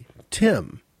Terry,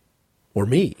 Tim, or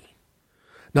me?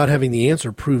 Not having the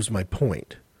answer proves my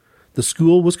point. The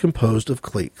school was composed of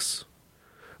cliques.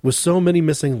 With so many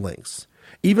missing links,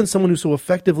 even someone who so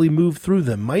effectively moved through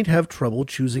them might have trouble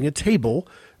choosing a table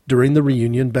during the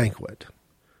reunion banquet.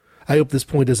 I hope this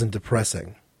point isn't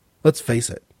depressing. Let's face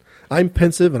it, I'm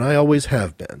pensive and I always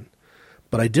have been.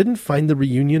 But I didn't find the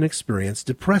reunion experience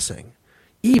depressing,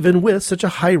 even with such a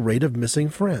high rate of missing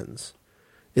friends.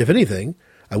 If anything,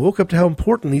 I woke up to how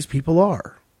important these people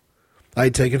are. I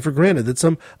had taken for granted that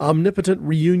some omnipotent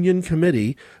reunion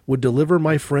committee would deliver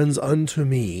my friends unto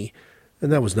me,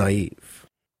 and that was naive.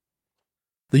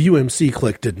 The UMC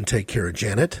clique didn't take care of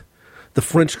Janet. The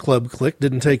French Club clique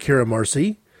didn't take care of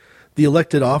Marcy. The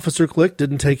elected officer clique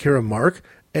didn't take care of Mark,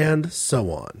 and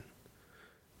so on.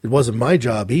 It wasn't my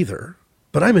job either,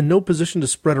 but I'm in no position to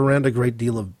spread around a great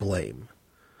deal of blame.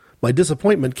 My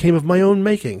disappointment came of my own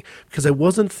making, because I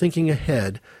wasn't thinking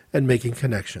ahead and making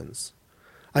connections.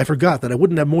 I forgot that I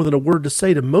wouldn't have more than a word to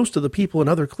say to most of the people in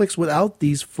other cliques without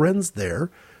these friends there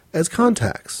as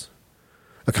contacts.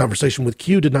 A conversation with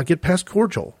Q did not get past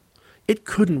cordial. It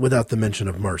couldn't without the mention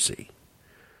of Marcy.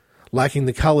 Lacking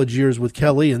the college years with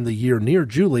Kelly and the year near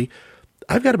Julie,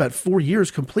 I've got about 4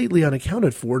 years completely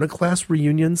unaccounted for in a class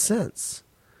reunion sense.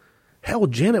 Hell,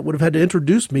 Janet would have had to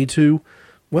introduce me to,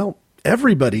 well,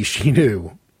 everybody she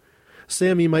knew.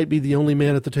 Sammy might be the only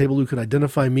man at the table who could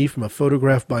identify me from a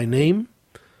photograph by name.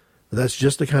 That's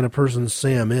just the kind of person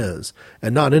Sam is,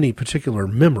 and not any particular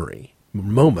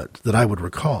moment that I would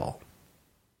recall.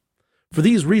 For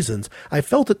these reasons, I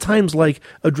felt at times like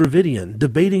a Dravidian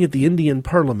debating at the Indian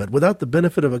Parliament without the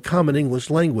benefit of a common English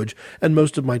language and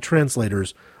most of my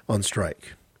translators on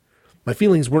strike. My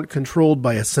feelings weren't controlled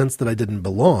by a sense that I didn't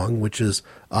belong, which is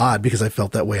odd because I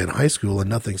felt that way in high school and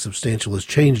nothing substantial has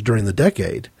changed during the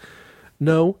decade.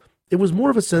 No, it was more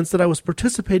of a sense that I was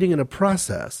participating in a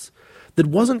process that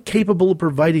wasn't capable of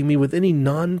providing me with any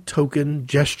non-token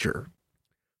gesture.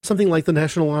 Something like the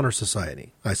National Honor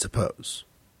Society, I suppose.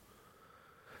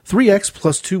 3x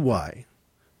plus 2y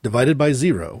divided by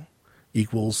 0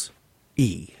 equals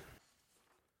E.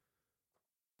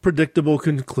 Predictable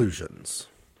conclusions.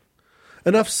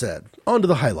 Enough said. On to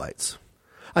the highlights.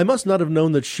 I must not have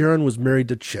known that Sharon was married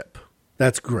to Chip.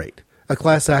 That's great. A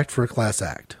class act for a class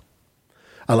act.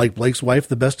 I like Blake's wife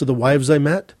the best of the wives I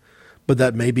met, but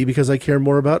that may be because I care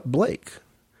more about Blake.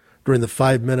 During the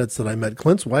 5 minutes that I met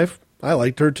Clint's wife, I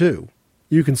liked her too.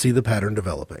 You can see the pattern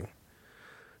developing.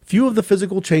 Few of the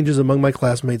physical changes among my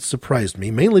classmates surprised me,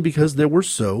 mainly because there were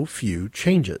so few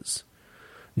changes.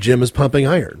 Jim is pumping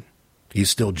iron. He's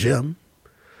still Jim.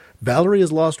 Valerie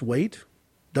has lost weight.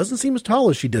 Doesn't seem as tall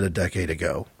as she did a decade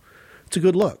ago. It's a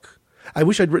good look. I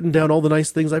wish I'd written down all the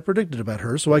nice things I predicted about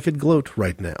her so I could gloat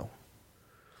right now.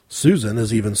 Susan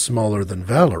is even smaller than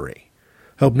Valerie.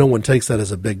 Hope no one takes that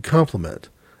as a big compliment.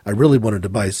 I really wanted to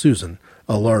buy Susan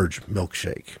a large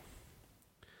milkshake.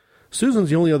 Susan's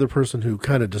the only other person who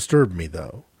kind of disturbed me,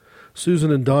 though.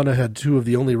 Susan and Donna had two of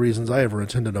the only reasons I ever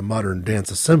attended a modern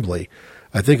dance assembly.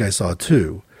 I think I saw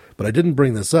two, but I didn't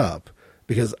bring this up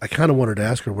because I kind of wanted to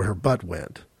ask her where her butt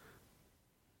went.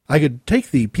 I could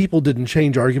take the people didn't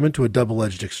change argument to a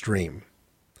double-edged extreme.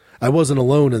 I wasn't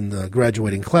alone in the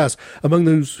graduating class among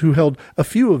those who held a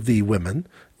few of the women,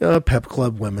 pep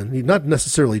club women, not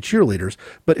necessarily cheerleaders,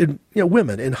 but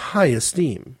women in high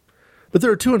esteem. But there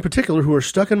are two in particular who are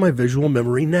stuck in my visual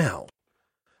memory now.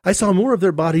 I saw more of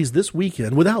their bodies this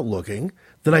weekend without looking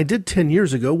than I did 10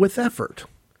 years ago with effort.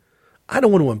 I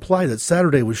don't want to imply that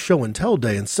Saturday was show and tell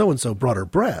day and so brought her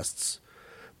breasts,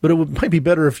 but it might be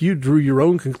better if you drew your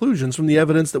own conclusions from the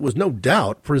evidence that was no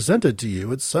doubt presented to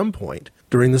you at some point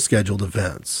during the scheduled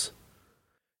events.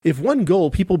 If one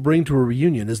goal people bring to a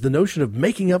reunion is the notion of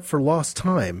making up for lost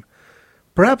time,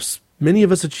 perhaps many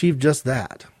of us achieved just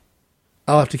that.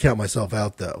 I'll have to count myself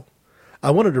out, though. I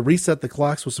wanted to reset the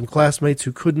clocks with some classmates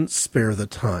who couldn't spare the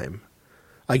time.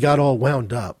 I got all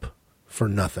wound up for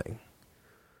nothing.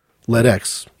 Let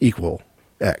X equal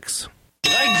X.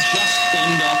 Did I just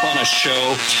end up on a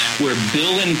show where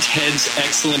Bill and Ted's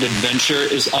Excellent Adventure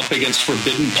is up against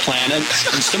Forbidden Planet,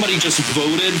 and somebody just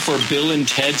voted for Bill and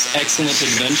Ted's Excellent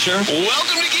Adventure?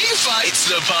 Welcome to Game Fights,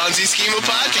 the Ponzi scheme of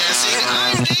podcasting.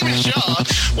 I'm David Shaw.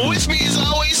 With me, as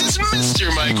always, is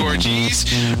Mr. Mike Ortiz.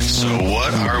 So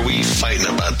what are we fighting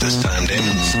about this time,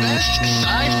 David? Best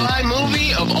sci-fi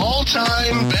movie of all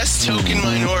time, best token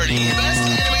minority, best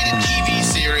animated TV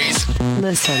series.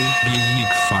 Listen.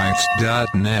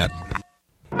 GeekFights.net.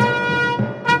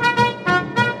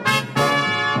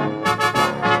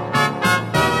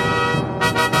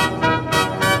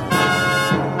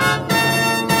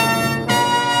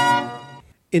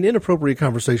 In Inappropriate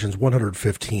Conversations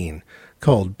 115,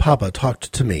 called Papa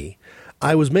Talked to Me,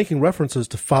 I was making references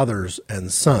to fathers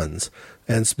and sons,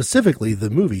 and specifically the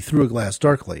movie Through a Glass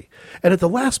Darkly. And at the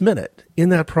last minute, in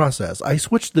that process, I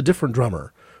switched the different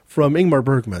drummer from Ingmar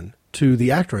Bergman to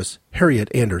the actress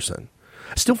Harriet Anderson.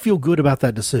 I still feel good about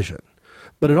that decision,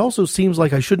 but it also seems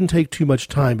like I shouldn't take too much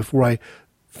time before I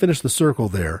finish the circle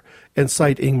there and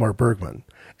cite Ingmar Bergman.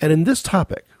 And in this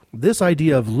topic, this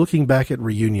idea of looking back at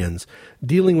reunions,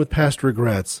 dealing with past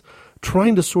regrets,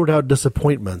 trying to sort out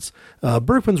disappointments,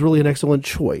 Bergman's really an excellent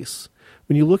choice.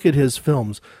 When you look at his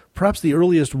films, perhaps the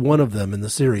earliest one of them in the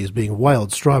series being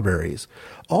Wild Strawberries,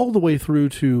 all the way through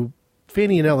to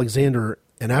Fanny and Alexander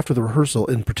and After the Rehearsal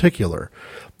in particular,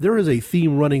 there is a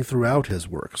theme running throughout his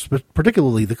works, but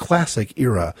particularly the classic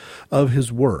era of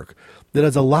his work, that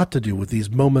has a lot to do with these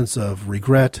moments of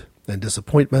regret and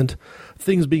disappointment,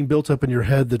 things being built up in your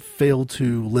head that fail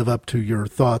to live up to your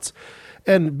thoughts,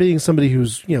 and being somebody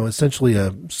who's, essentially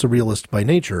a surrealist by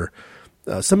nature,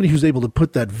 somebody who's able to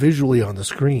put that visually on the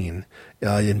screen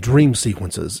in dream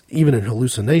sequences, even in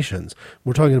hallucinations.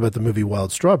 We're talking about the movie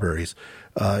Wild Strawberries.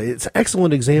 It's an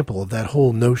excellent example of that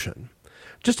whole notion.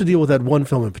 Just to deal with that one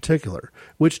film in particular,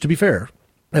 which, to be fair,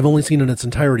 I've only seen in its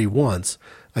entirety once.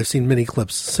 I've seen many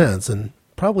clips since, and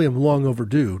probably am long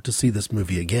overdue to see this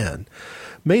movie again.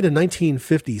 Made in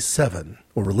 1957,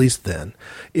 or released then,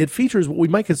 it features what we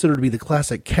might consider to be the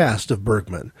classic cast of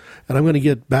Bergman. And I'm going to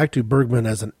get back to Bergman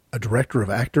as a director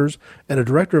of actors, and a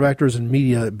director of actors in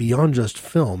media beyond just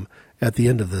film at the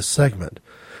end of this segment.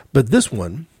 But this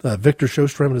one, Victor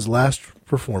Sjöström in his last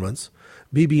performance,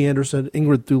 B.B. Anderson,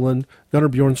 Ingrid Thulin, Gunnar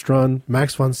Bjornstrand,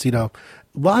 Max von Sydow,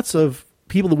 lots of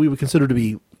people that we would consider to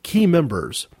be key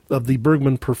members of the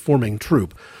Bergman performing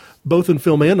troupe, both in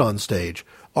film and on stage,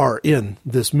 are in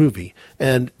this movie.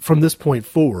 And from this point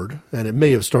forward, and it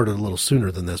may have started a little sooner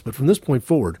than this, but from this point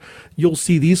forward, you'll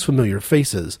see these familiar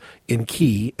faces in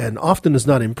key and often as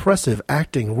not impressive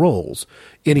acting roles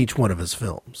in each one of his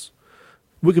films.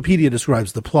 Wikipedia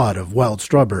describes the plot of Wild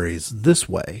Strawberries this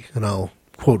way, and I'll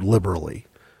quote liberally.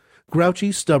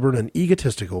 Grouchy, stubborn, and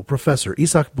egotistical Professor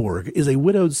Isak Borg is a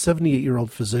widowed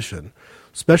 78-year-old physician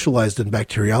specialized in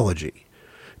bacteriology.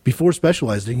 Before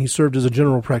specializing, he served as a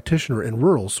general practitioner in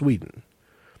rural Sweden.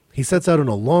 He sets out on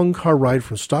a long car ride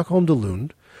from Stockholm to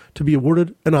Lund to be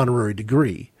awarded an honorary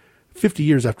degree, 50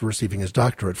 years after receiving his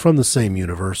doctorate from the same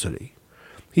university.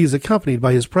 He is accompanied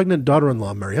by his pregnant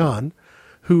daughter-in-law, Marianne,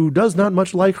 who does not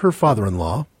much like her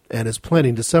father-in-law and is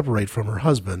planning to separate from her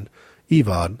husband,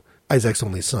 Ivad, Isaac's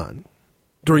only son.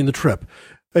 During the trip,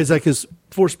 Isaac is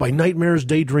forced by nightmares,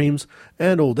 daydreams,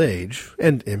 and old age,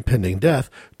 and impending death,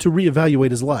 to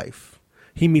reevaluate his life.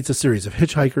 He meets a series of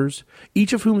hitchhikers,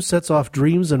 each of whom sets off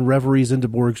dreams and reveries into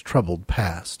Borg's troubled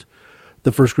past.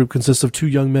 The first group consists of two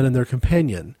young men and their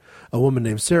companion, a woman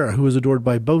named Sarah who is adored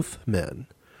by both men.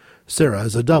 Sarah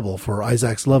is a double for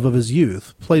Isaac's love of his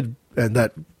youth, and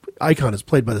that icon is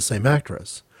played by the same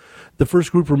actress. The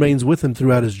first group remains with him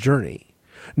throughout his journey.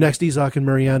 Next, Isaac and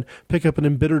Marianne pick up an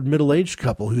embittered middle-aged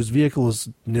couple whose vehicle has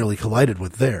nearly collided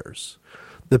with theirs.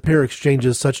 The pair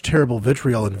exchanges such terrible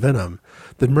vitriol and venom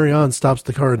that Marianne stops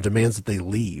the car and demands that they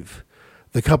leave.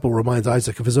 The couple reminds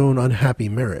Isaac of his own unhappy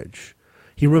marriage.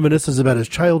 He reminisces about his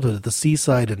childhood at the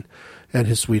seaside and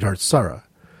his sweetheart Sarah.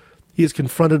 He is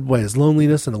confronted by his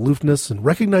loneliness and aloofness, and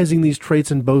recognizing these traits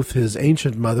in both his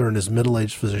ancient mother and his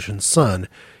middle-aged physician's son,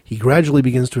 he gradually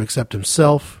begins to accept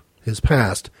himself, his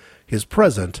past, his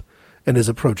present, and his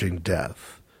approaching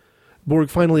death. Borg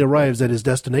finally arrives at his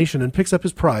destination and picks up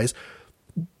his prize,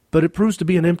 but it proves to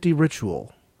be an empty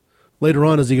ritual. Later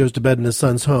on, as he goes to bed in his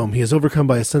son's home, he is overcome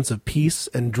by a sense of peace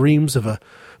and dreams of a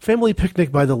family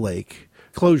picnic by the lake.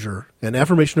 Closure and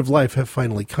affirmation of life have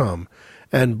finally come,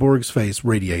 and Borg's face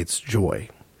radiates joy.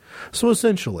 So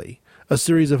essentially, a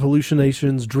series of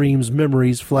hallucinations, dreams,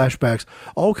 memories, flashbacks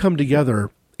all come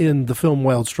together in the film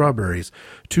Wild Strawberries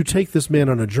to take this man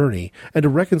on a journey and to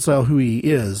reconcile who he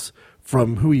is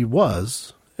from who he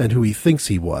was and who he thinks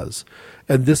he was.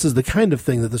 And this is the kind of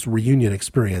thing that this reunion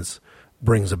experience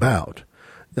brings about.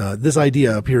 This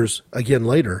idea appears again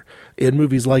later in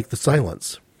movies like The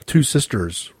Silence, two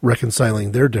sisters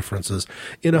reconciling their differences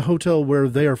in a hotel where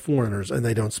they are foreigners and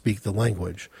they don't speak the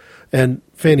language, and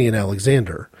Fanny and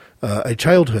Alexander, a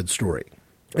childhood story.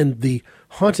 And the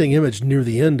haunting image near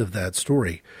the end of that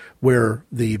story, where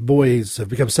the boys have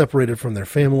become separated from their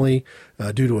family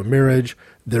due to a marriage.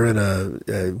 They're in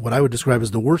a what I would describe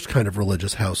as the worst kind of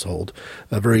religious household,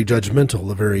 a very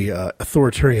judgmental, a very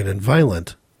authoritarian and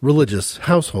violent religious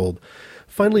household.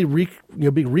 Finally,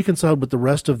 being reconciled with the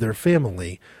rest of their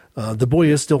family, the boy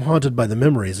is still haunted by the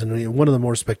memories. And one of the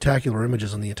more spectacular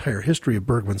images in the entire history of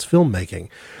Bergman's filmmaking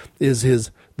is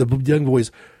the young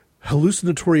boy's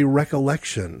hallucinatory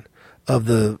recollection of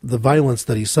the violence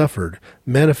that he suffered,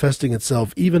 manifesting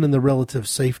itself even in the relative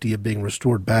safety of being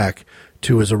restored back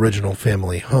to his original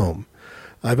family home.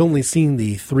 I've only seen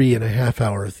the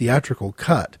 3.5-hour theatrical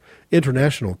cut,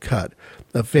 international cut,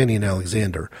 of Fanny and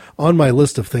Alexander. On my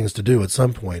list of things to do at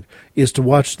some point is to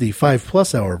watch the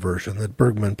 5+ hour version that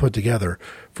Bergman put together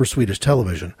for Swedish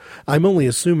television. I'm only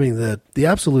assuming that the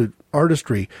absolute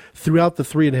artistry throughout the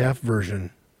 3.5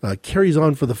 version carries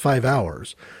on for the 5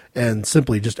 hours and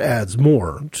simply just adds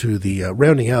more to the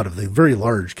rounding out of the very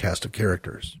large cast of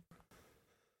characters.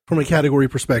 From a category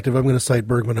perspective, I'm going to cite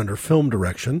Bergman under film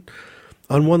direction.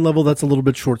 On one level, that's a little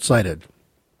bit short-sighted.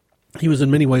 He was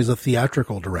in many ways a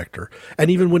theatrical director,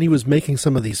 and even when he was making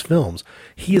some of these films,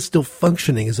 he is still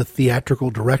functioning as a theatrical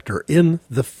director in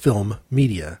the film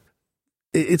media.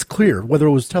 It's clear, whether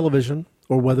it was television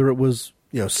or whether it was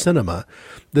cinema,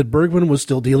 that Bergman was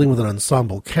still dealing with an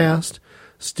ensemble cast,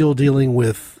 still dealing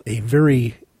with a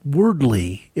very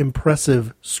wordly,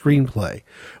 impressive screenplay,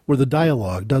 where the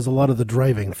dialogue does a lot of the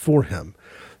driving for him.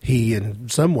 He, in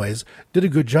some ways, did a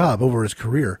good job over his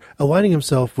career, aligning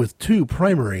himself with two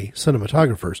primary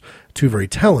cinematographers, two very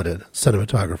talented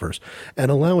cinematographers,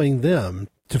 and allowing them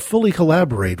to fully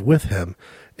collaborate with him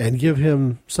and give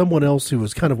him someone else who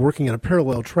was kind of working in a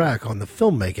parallel track on the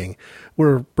filmmaking,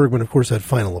 where Bergman, of course, had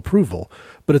final approval.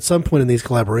 But at some point in these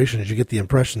collaborations, you get the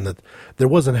impression that there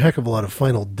wasn't a heck of a lot of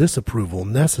final disapproval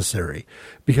necessary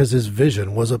because his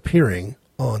vision was appearing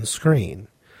on screen.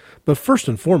 But first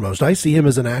and foremost, I see him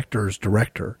as an actor's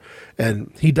director,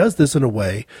 and he does this in a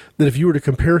way that if you were to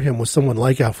compare him with someone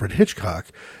like Alfred Hitchcock,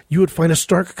 you would find a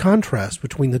stark contrast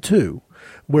between the two,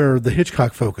 where the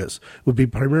Hitchcock focus would be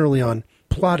primarily on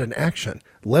plot and action,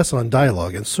 less on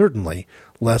dialogue, and certainly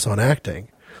less on acting.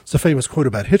 It's a famous quote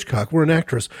about Hitchcock, where an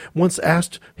actress once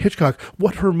asked Hitchcock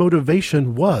what her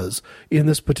motivation was in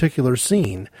this particular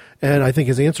scene, and I think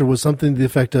his answer was something to the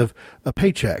effect of, a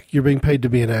paycheck. You're being paid to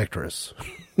be an actress.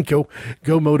 Go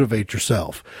motivate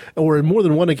yourself. Or in more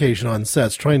than one occasion on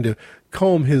sets, trying to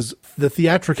calm the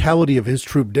theatricality of his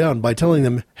troupe down by telling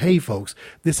them, hey folks,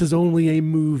 this is only a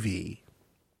movie.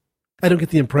 I don't get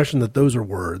the impression that those are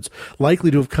words likely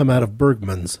to have come out of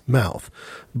Bergman's mouth.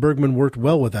 Bergman worked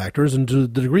well with actors, and to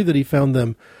the degree that he found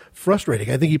them frustrating,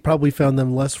 I think he probably found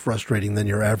them less frustrating than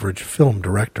your average film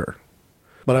director.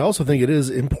 But I also think it is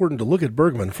important to look at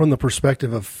Bergman from the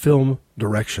perspective of film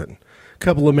direction.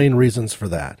 Couple of main reasons for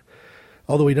that.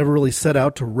 Although he never really set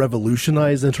out to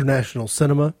revolutionize international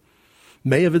cinema,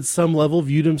 may have at some level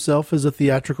viewed himself as a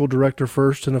theatrical director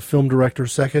first and a film director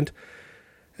second.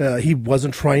 He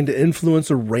wasn't trying to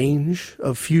influence a range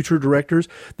of future directors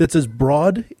that's as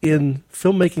broad in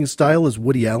filmmaking style as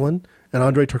Woody Allen and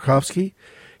Andrei Tarkovsky.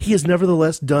 He has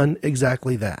nevertheless done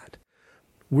exactly that.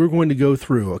 We're going to go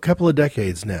through a couple of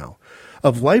decades now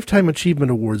of Lifetime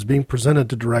Achievement Awards being presented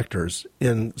to directors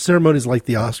in ceremonies like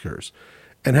the Oscars,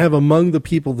 and have among the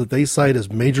people that they cite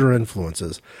as major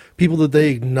influences, people that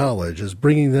they acknowledge as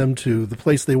bringing them to the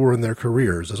place they were in their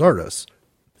careers as artists,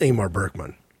 Ingmar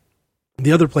Bergman.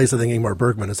 The other place I think Ingmar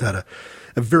Bergman has had a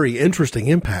very interesting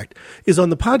impact is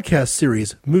on the podcast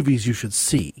series Movies You Should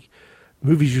See.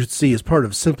 Movies You Should See is part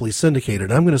of Simply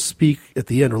Syndicated. I'm going to speak at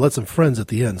the end, or let some friends at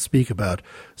the end speak about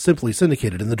Simply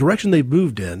Syndicated and the direction they've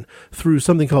moved in through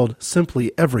something called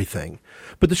Simply Everything.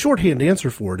 But the shorthand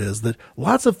answer for it is that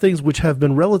lots of things which have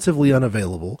been relatively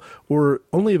unavailable or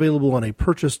only available on a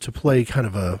purchase-to-play kind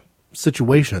of a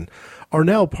situation are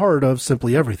now part of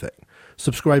Simply Everything.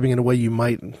 Subscribing in a way you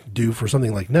might do for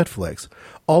something like Netflix.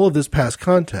 All of this past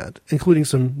content, including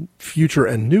some future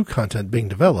and new content being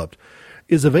developed,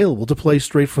 is available to play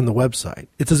straight from the website.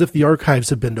 It's as if the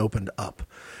archives have been opened up.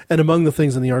 And among the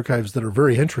things in the archives that are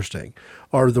very interesting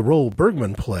are the role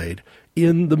Bergman played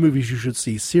in the Movies You Should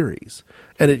See series.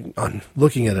 And on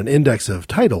looking at an index of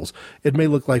titles, it may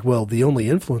look like, well, the only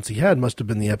influence he had must have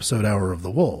been the episode Hour of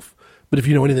the Wolf. But if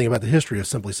you know anything about the history of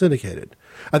Simply Syndicated,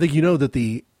 I think you know that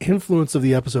the influence of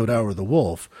the episode Hour of the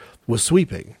Wolf was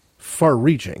sweeping,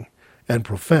 far-reaching, and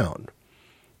profound.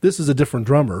 This is a different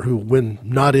drummer who, when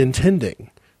not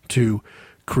intending to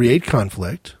create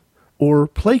conflict or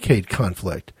placate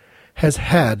conflict, has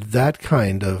had that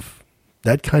kind of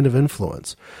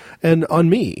influence. And on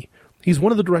me, he's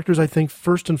one of the directors I think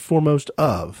first and foremost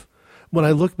of when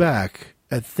I look back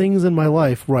at things in my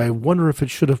life where I wonder if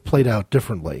it should have played out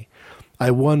differently.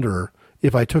 I wonder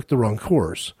if I took the wrong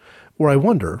course, or I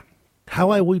wonder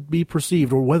how I would be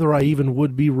perceived or whether I even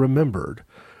would be remembered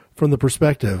from the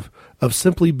perspective of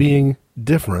simply being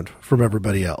different from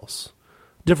everybody else.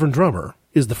 Different drummer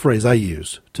is the phrase I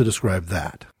use to describe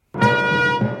that.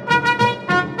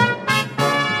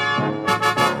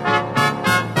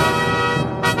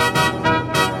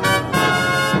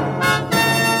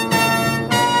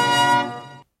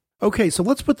 Okay, so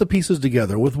let's put the pieces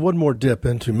together with one more dip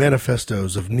into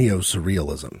manifestos of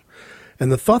neo-surrealism.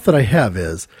 And the thought that I have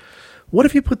is, what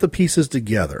if you put the pieces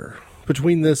together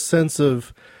between this sense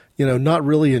of, not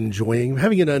really enjoying,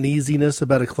 having an uneasiness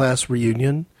about a class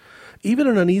reunion, even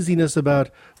an uneasiness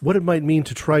about what it might mean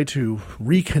to try to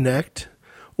reconnect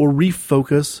or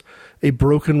refocus a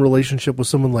broken relationship with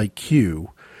someone like Q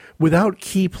without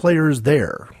key players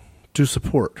there to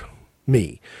support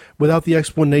me, without the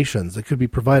explanations that could be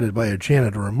provided by a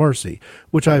Janet or a Marcy,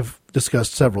 which I've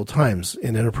discussed several times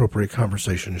in Inappropriate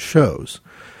Conversation shows.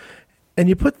 And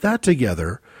you put that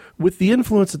together with the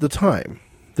influence at the time,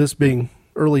 this being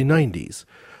early 90s,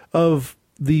 of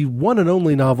the one and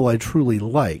only novel I truly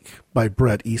like by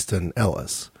Bret Easton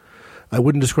Ellis. I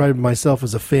wouldn't describe myself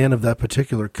as a fan of that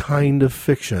particular kind of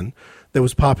fiction that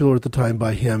was popular at the time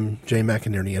by him, Jay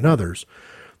McInerney, and others.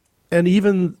 And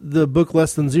even the book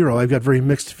Less Than Zero, I've got very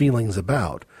mixed feelings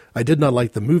about. I did not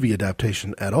like the movie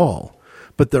adaptation at all.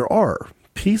 But there are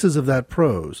pieces of that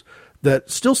prose that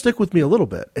still stick with me a little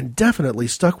bit, and definitely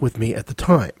stuck with me at the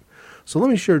time. So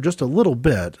let me share just a little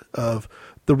bit of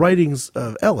the writings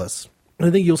of Ellis. And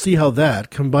I think you'll see how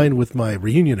that, combined with my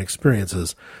reunion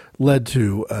experiences, led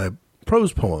to a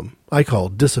prose poem I call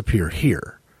Disappear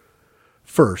Here.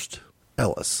 First,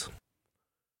 Ellis.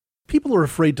 People are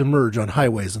afraid to merge on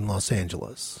highways in Los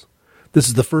Angeles. This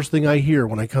is the first thing I hear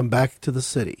when I come back to the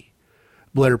city.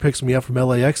 Blair picks me up from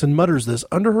LAX and mutters this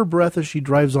under her breath as she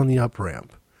drives on the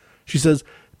up-ramp. She says,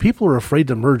 people are afraid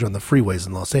to merge on the freeways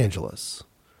in Los Angeles.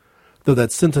 Though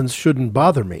that sentence shouldn't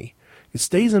bother me, it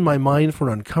stays in my mind for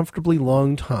an uncomfortably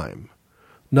long time.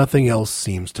 Nothing else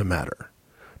seems to matter.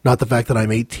 Not the fact that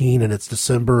I'm 18 and it's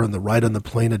December and the ride on the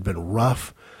plane had been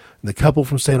rough, and the couple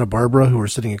from Santa Barbara who were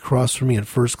sitting across from me in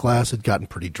first class had gotten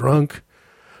pretty drunk.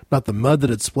 Not the mud that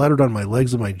had splattered on my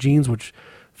legs and my jeans, which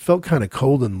felt kind of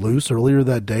cold and loose earlier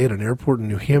that day at an airport in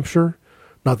New Hampshire.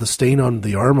 Not the stain on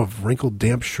the arm of wrinkled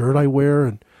damp shirt I wear,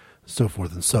 and so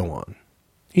forth and so on.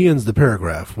 He ends the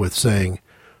paragraph with saying,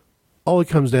 all it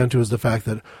comes down to is the fact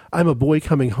that I'm a boy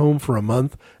coming home for a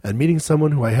month and meeting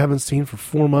someone who I haven't seen for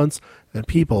 4 months, and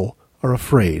people are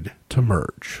afraid to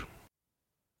merge.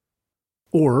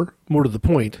 Or, more to the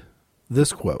point,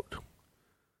 this quote.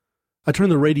 I turn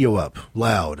the radio up,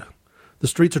 loud. The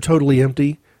streets are totally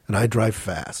empty, and I drive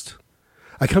fast.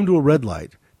 I come to a red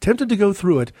light, tempted to go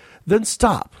through it, then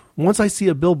stop once I see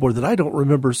a billboard that I don't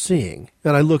remember seeing,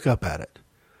 and I look up at it.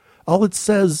 All it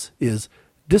says is,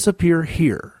 disappear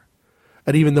here.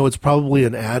 And even though it's probably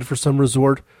an ad for some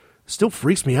resort, it still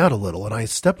freaks me out a little, and I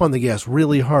step on the gas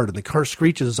really hard, and the car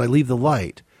screeches as I leave the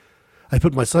light. I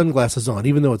put my sunglasses on,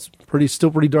 even though it's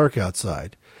still pretty dark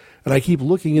outside, and I keep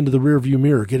looking into the rearview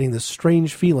mirror, getting this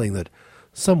strange feeling that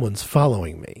someone's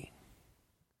following me.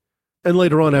 And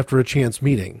later on, after a chance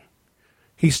meeting,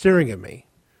 he's staring at me.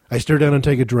 I stare down and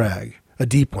take a drag, a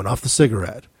deep one, off the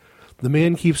cigarette. The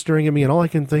man keeps staring at me, and all I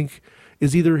can think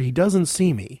is either he doesn't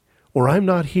see me, or I'm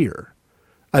not here.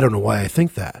 I don't know why I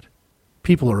think that.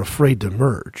 People are afraid to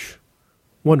merge.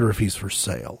 Wonder if he's for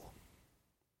sale.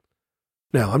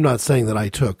 Now, I'm not saying that I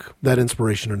took that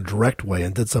inspiration in a direct way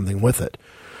and did something with it.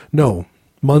 No,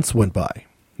 months went by,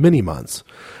 many months,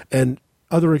 and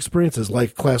other experiences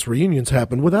like class reunions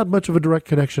happened without much of a direct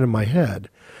connection in my head.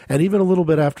 And even a little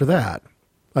bit after that,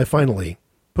 I finally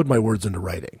put my words into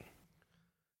writing.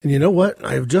 And you know what?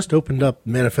 I have just opened up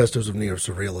Manifestos of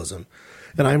Neo-Surrealism,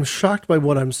 and I'm shocked by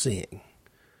what I'm seeing.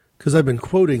 Because I've been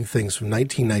quoting things from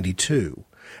 1992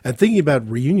 and thinking about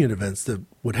reunion events that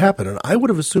would happen, and I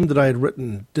would have assumed that I had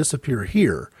written Disappear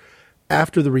Here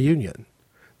after the reunion.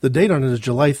 The date on it is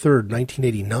July 3rd,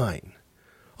 1989,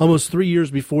 almost 3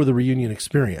 years before the reunion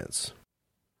experience.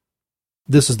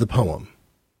 This is the poem.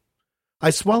 I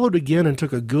swallowed again and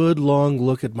took a good long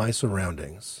look at my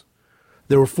surroundings.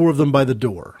 There were 4 of them by the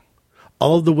door.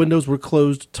 All of the windows were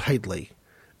closed tightly,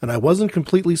 and I wasn't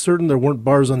completely certain there weren't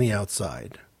bars on the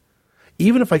outside.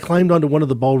 Even if I climbed onto one of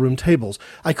the ballroom tables,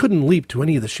 I couldn't leap to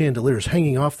any of the chandeliers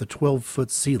hanging off the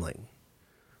 12-foot ceiling.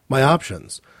 My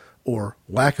options, or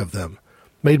lack of them,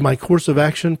 made my course of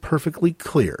action perfectly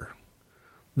clear.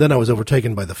 Then I was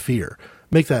overtaken by the fear.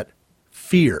 Make that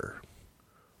fear.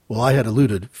 Well, I had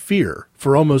eluded fear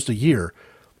for almost a year.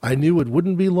 I knew it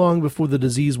wouldn't be long before the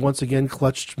disease once again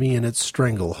clutched me in its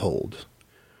stranglehold.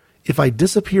 If I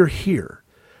disappear here,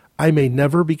 I may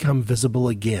never become visible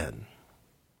again.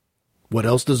 What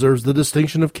else deserves the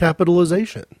distinction of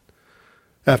capitalization?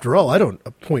 After all, I don't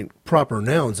appoint proper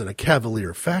nouns in a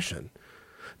cavalier fashion.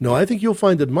 No, I think you'll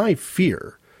find that my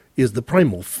fear is the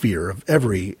primal fear of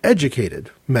every educated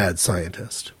mad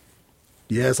scientist.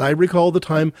 Yes, I recall the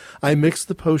time I mixed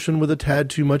the potion with a tad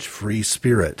too much free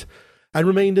spirit. I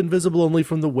remained invisible only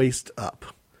from the waist up.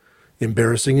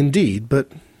 Embarrassing indeed,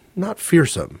 but not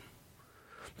fearsome.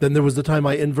 Then there was the time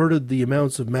I inverted the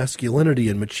amounts of masculinity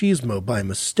and machismo by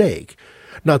mistake.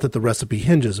 Not that the recipe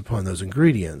hinges upon those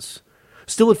ingredients.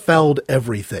 Still, it fouled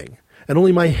everything, and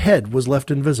only my head was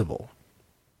left invisible.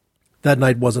 That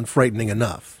night wasn't frightening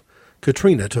enough.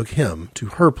 Katrina took him to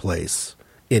her place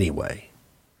anyway.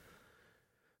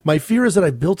 My fear is that I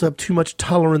built up too much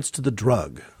tolerance to the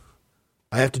drug.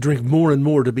 I have to drink more and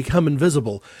more to become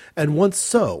invisible, and once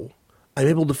so, I'm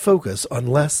able to focus on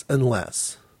less and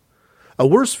less. A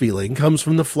worse feeling comes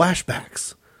from the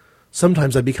flashbacks.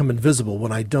 Sometimes I become invisible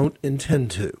when I don't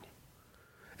intend to.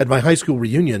 At my high school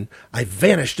reunion, I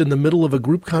vanished in the middle of a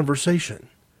group conversation.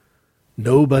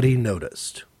 Nobody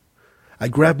noticed. I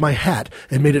grabbed my hat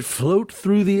and made it float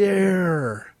through the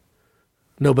air.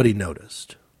 Nobody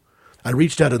noticed. I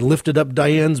reached out and lifted up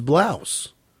Diane's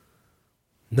blouse.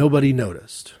 Nobody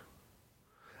noticed.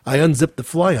 I unzipped the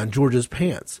fly on George's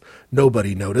pants.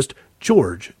 Nobody noticed.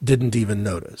 George didn't even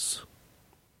notice.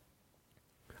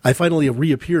 I finally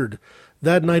reappeared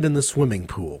that night in the swimming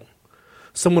pool.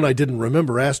 Someone I didn't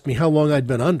remember asked me how long I'd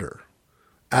been under.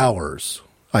 Hours,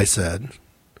 I said.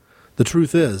 The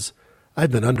truth is,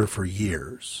 I've been under for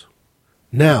years.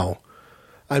 Now,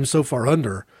 I'm so far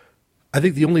under, I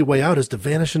think the only way out is to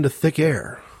vanish into thick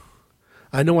air.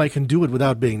 I know I can do it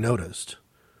without being noticed.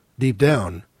 Deep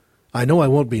down, I know I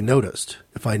won't be noticed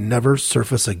if I never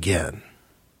surface again.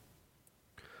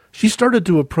 She started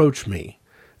to approach me,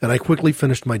 and I quickly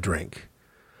finished my drink.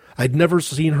 I'd never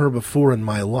seen her before in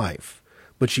my life,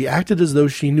 but she acted as though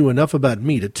she knew enough about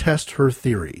me to test her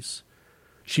theories.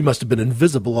 She must have been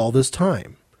invisible all this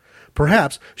time.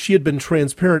 Perhaps she had been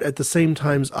transparent at the same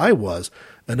time as I was,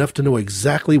 enough to know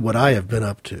exactly what I have been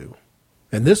up to.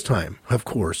 And this time, of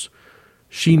course,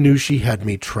 she knew she had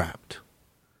me trapped.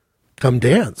 "Come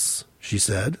dance," she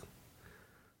said.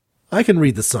 "I can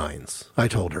read the signs," I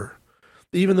told her.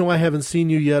 "Even though I haven't seen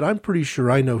you yet, I'm pretty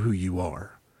sure I know who you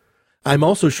are. I'm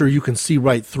also sure you can see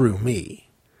right through me.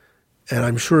 And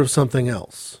I'm sure of something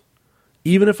else.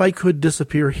 Even if I could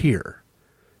disappear here,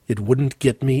 it wouldn't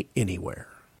get me anywhere."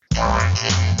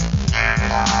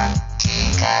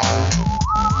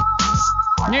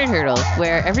 Nerd Hurdles,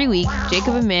 where every week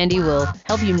Jacob and Mandy will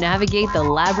help you navigate the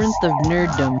labyrinth of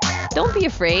nerddom. Don't be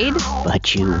afraid.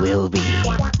 But you will be.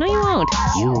 No, you won't.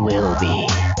 You will be.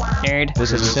 Nerd.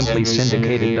 This is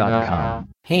simplysyndicated.com.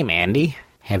 Hey, Mandy.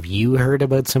 Have you heard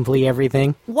about Simply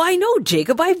Everything? Why, no,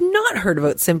 Jacob. I've not heard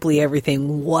about Simply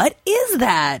Everything. What is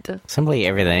that? Simply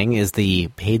Everything is the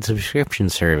paid subscription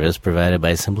service provided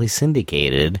by Simply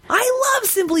Syndicated. I love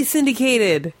Simply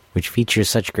Syndicated. Which features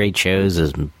such great shows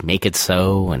as Make It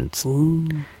So and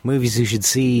Movies You Should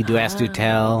See, Do Ask, Do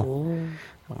Tell.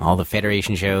 All the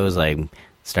Federation shows like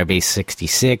Starbase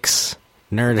 66,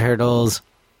 Nerd Hurdles,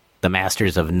 The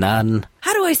Masters of None.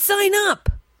 How do I sign up?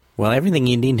 Well, everything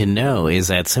you need to know is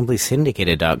at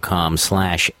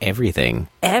simplysyndicated.com/everything.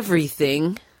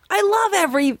 Everything? I love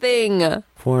everything.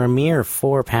 For a mere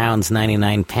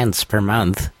 £4.99 per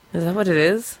month. Is that what it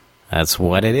is? That's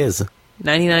what it is.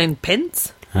 99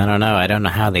 pence? I don't know. I don't know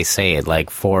how they say it. Like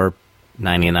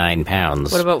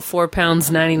 £4.99. What about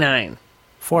 £4.99?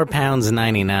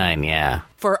 £4.99, yeah.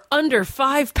 For under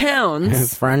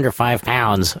 £5? For under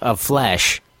 £5 of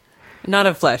flesh. Not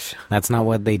of flesh. That's not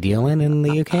what they deal in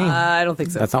the UK? I don't think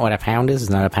so. That's not what a pound is?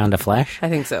 It's not a pound of flesh? I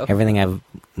think so. Everything I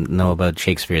know about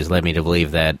Shakespeare has led me to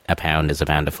believe that a pound is a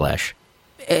pound of flesh.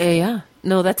 Yeah.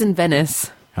 No, that's in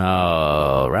Venice.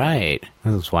 Oh, right.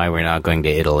 That's why we're not going to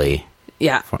Italy.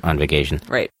 Yeah. On vacation.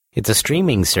 Right. It's a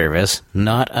streaming service,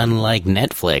 not unlike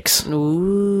Netflix.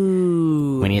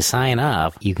 Ooh. When you sign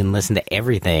up, you can listen to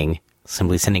everything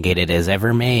Simply Syndicated has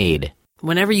ever made.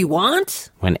 Whenever you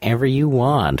want? Whenever you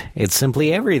want. It's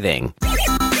simply everything.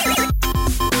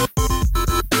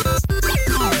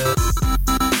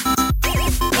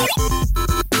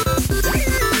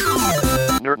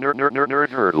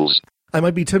 Nerd Hurdles. I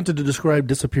might be tempted to describe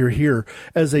Disappear Here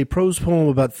as a prose poem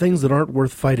about things that aren't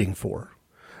worth fighting for.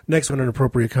 Next on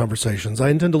Inappropriate Conversations, I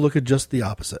intend to look at just the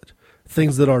opposite.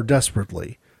 Things that are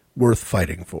desperately worth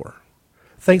fighting for.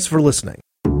 Thanks for listening.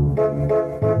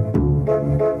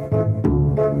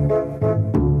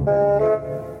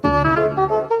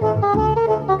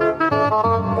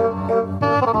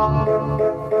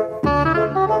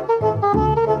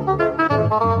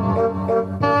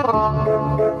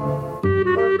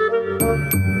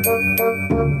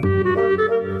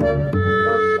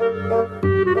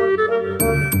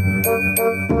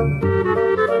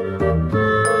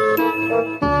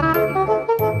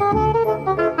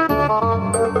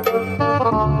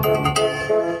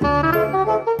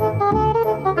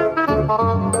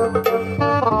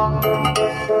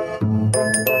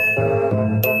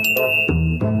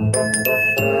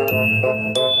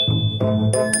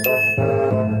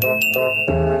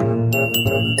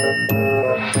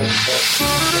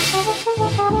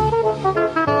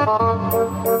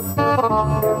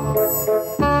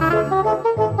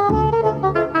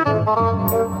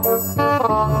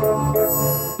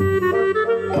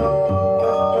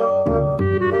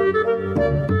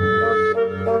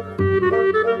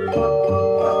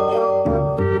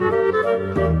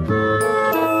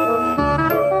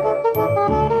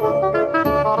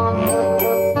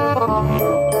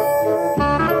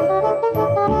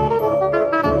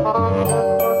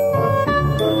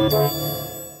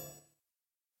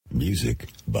 Music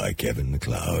by Kevin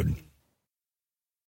MacLeod.